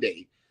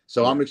Monday,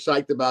 so I'm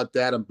excited about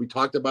that. We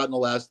talked about in the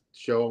last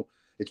show.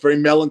 It's very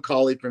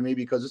melancholy for me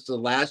because it's the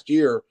last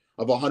year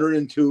of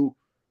 102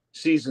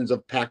 seasons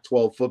of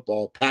Pac-12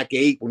 football.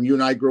 Pac-8 when you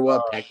and I grew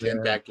up.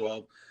 Pac-10,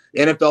 Pac-12.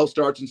 NFL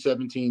starts in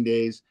 17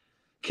 days.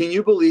 Can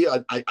you believe?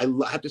 I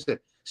have to say,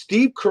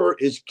 Steve Kerr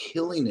is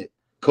killing it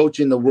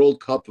coaching the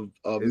World Cup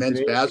of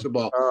men's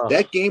basketball.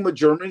 That game with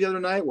Germany the other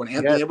night when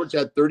Anthony Edwards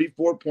had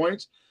 34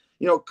 points.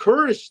 You know,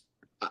 Kerr is.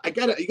 You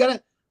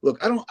gotta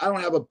look. I don't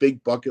have a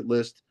big bucket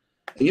list,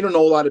 and you don't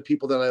know a lot of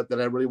people that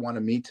I really want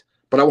to meet,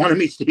 but I want to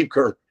meet Steve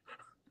Kerr.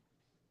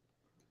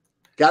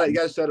 You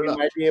gotta set it up.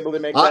 Might be able to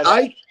make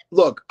that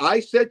Look, I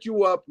set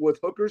you up with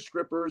hookers,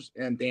 strippers,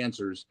 and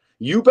dancers.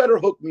 You better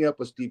hook me up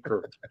with Steve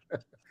Kerr.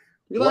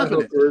 What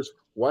hookers,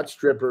 what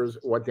strippers,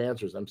 what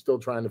dancers? I'm still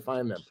trying to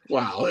find them.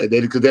 Wow,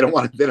 because they don't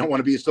want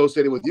to be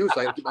associated with you,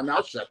 so I have to keep my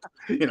mouth shut.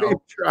 You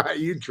know,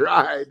 you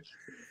tried.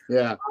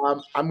 Yeah.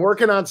 I'm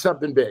working on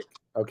something big.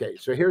 Okay,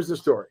 so here's the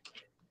story.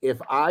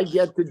 If I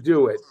get to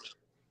do it,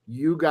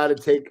 you got to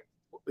take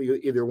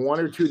either 1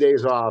 or 2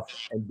 days off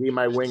and be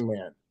my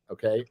wingman.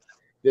 Okay.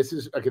 This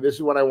is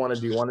what I want to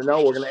do. You want to know?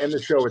 We're going to end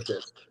the show with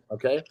this.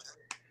 Okay.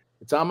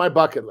 It's on my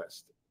bucket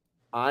list.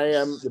 I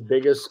am the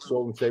biggest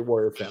Golden State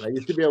Warrior fan. I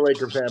used to be a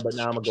Laker fan, but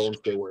now I'm a Golden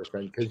State Warrior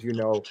fan because you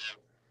know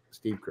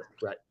Steve Kerr,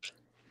 right?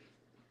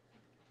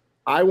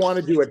 I want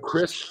to do a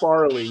Chris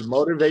Farley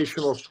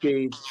motivational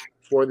speech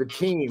for the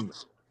team.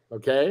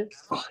 Okay.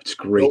 Oh, it's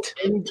great.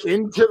 Go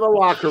into the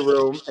locker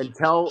room and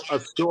tell a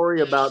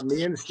story about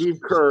me and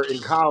Steve Kerr in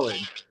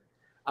college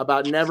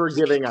about never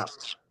giving up.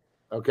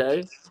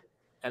 Okay.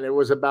 And it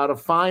was about a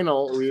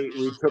final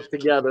we took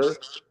together.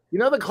 You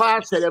know the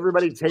class that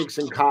everybody takes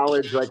in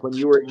college, like when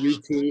you were at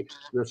UT,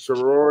 the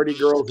sorority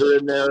girls are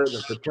in there,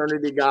 the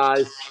fraternity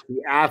guys,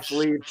 the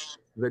athletes,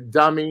 the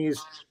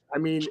dummies. I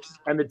mean,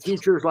 and the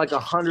teacher's like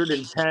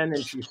 110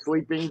 and she's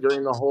sleeping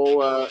during the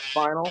whole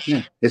final.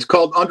 It's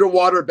called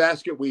underwater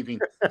basket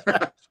weaving.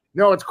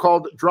 No, it's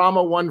called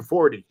Drama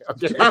 140.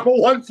 Okay. Drama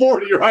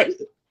 140, right?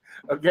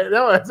 Okay,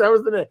 no, that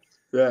was the name.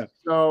 Yeah.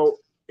 So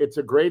it's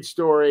a great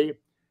story.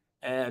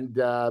 And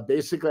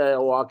basically, I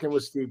walk in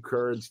with Steve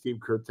Kerr, and Steve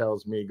Kerr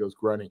tells me, he goes,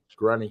 Grunny,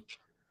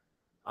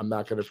 I'm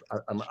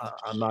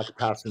not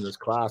passing this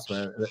class,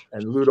 man.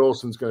 And Lute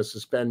Olson's going to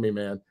suspend me,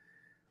 man.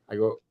 I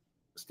go,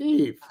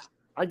 Steve,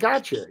 I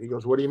got you. He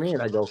goes, what do you mean?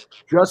 I go,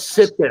 just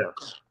sit there.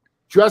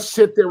 Just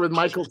sit there with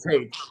Michael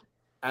Tate,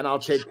 and I'll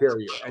take care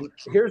of you. And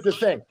here's the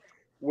thing.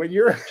 When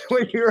you're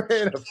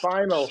in a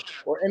final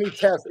or any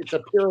test, it's a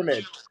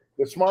pyramid.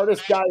 The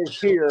smartest guy is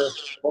here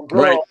or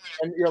girl, right.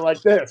 And you're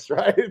like this,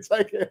 right? It's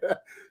like,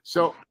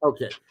 so,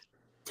 okay.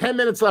 10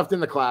 minutes left in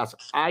the class.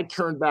 I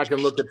turned back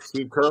and looked at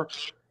Steve Kerr.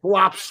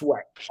 Flop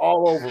sweat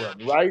all over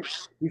him, right?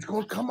 He's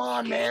going, come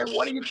on, man.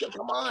 What are you doing?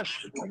 Come on.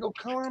 I go,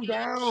 calm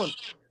down.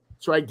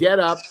 So I get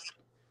up.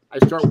 I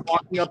start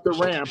walking up the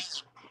ramp.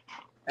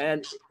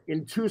 And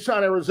in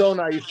Tucson,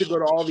 Arizona, I used to go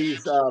to all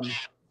these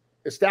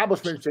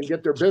establishments and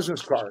get their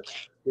business cards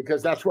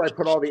because that's where I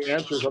put all the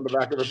answers on the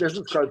back of the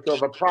business card. So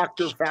if a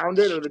proctor found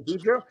it or the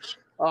teacher,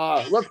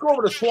 let's go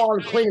over to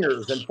Swan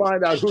Cleaners and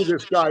find out who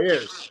this guy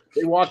is.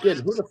 They walk in.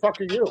 Who the fuck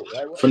are you?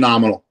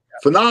 Phenomenal.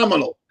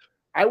 Phenomenal.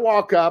 I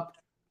walk up.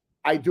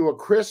 I do a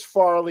Chris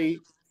Farley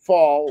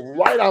fall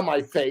right on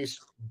my face.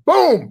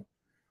 Boom.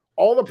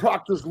 All the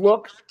proctors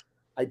look.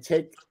 I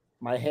take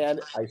my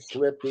hand. I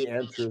slip the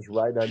answers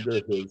right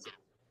under his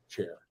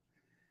chair.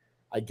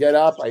 I get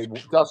up, I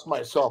dust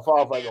myself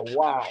off. I go,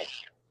 wow,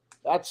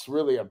 that's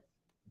really a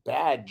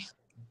bad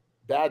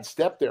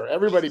step there.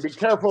 Everybody be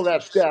careful of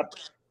that step.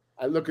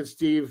 I look at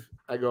Steve.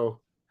 I go,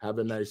 "Have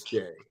a nice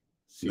day."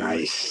 See you later.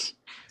 Nice.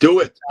 Do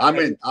it. I'm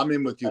in. I'm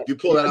in with you. If you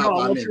pull that No,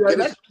 off, I'm see in. you right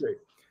Get us, next to me.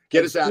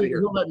 get us out of here.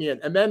 He'll let me in,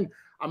 and then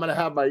I'm gonna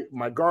have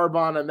my garb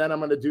on, and then I'm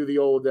gonna do the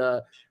old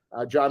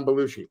John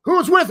Belushi.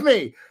 Who's with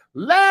me?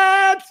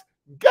 Let's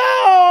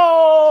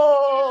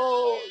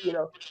go! You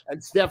know,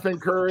 and Stephen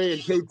Curry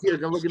and KT are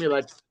gonna look at me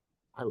like,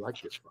 I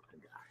like this fucking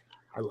guy.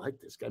 I like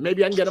this guy.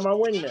 Maybe I can get him on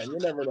Wingman. You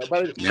never know.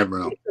 But Never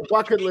know. it's a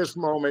bucket list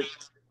moment.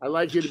 I'd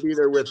like you to be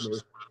there with me.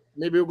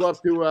 Maybe we'll go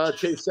up to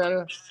Chase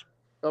Center,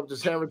 up to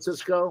San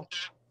Francisco,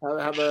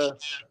 have a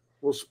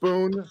we'll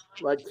spoon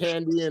like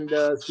Candy and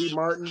Steve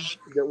Martin.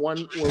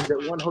 We'll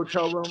get one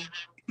hotel room.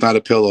 Not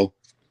a pillow.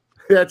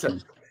 That's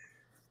it.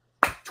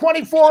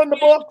 24 in the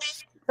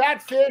books.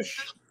 Fat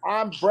Fish.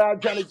 I'm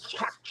Brad Johnny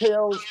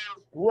Cocktails.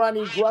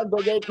 Grunny, Grundle,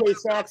 AK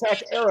Snacks,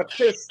 Eric,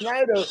 Chris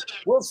Snyder.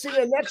 We'll see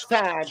you next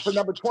time for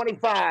number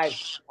 25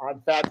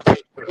 on Fat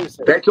Fish.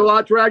 Thanks a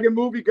lot, Dragon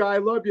Movie Guy.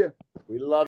 Love you. We love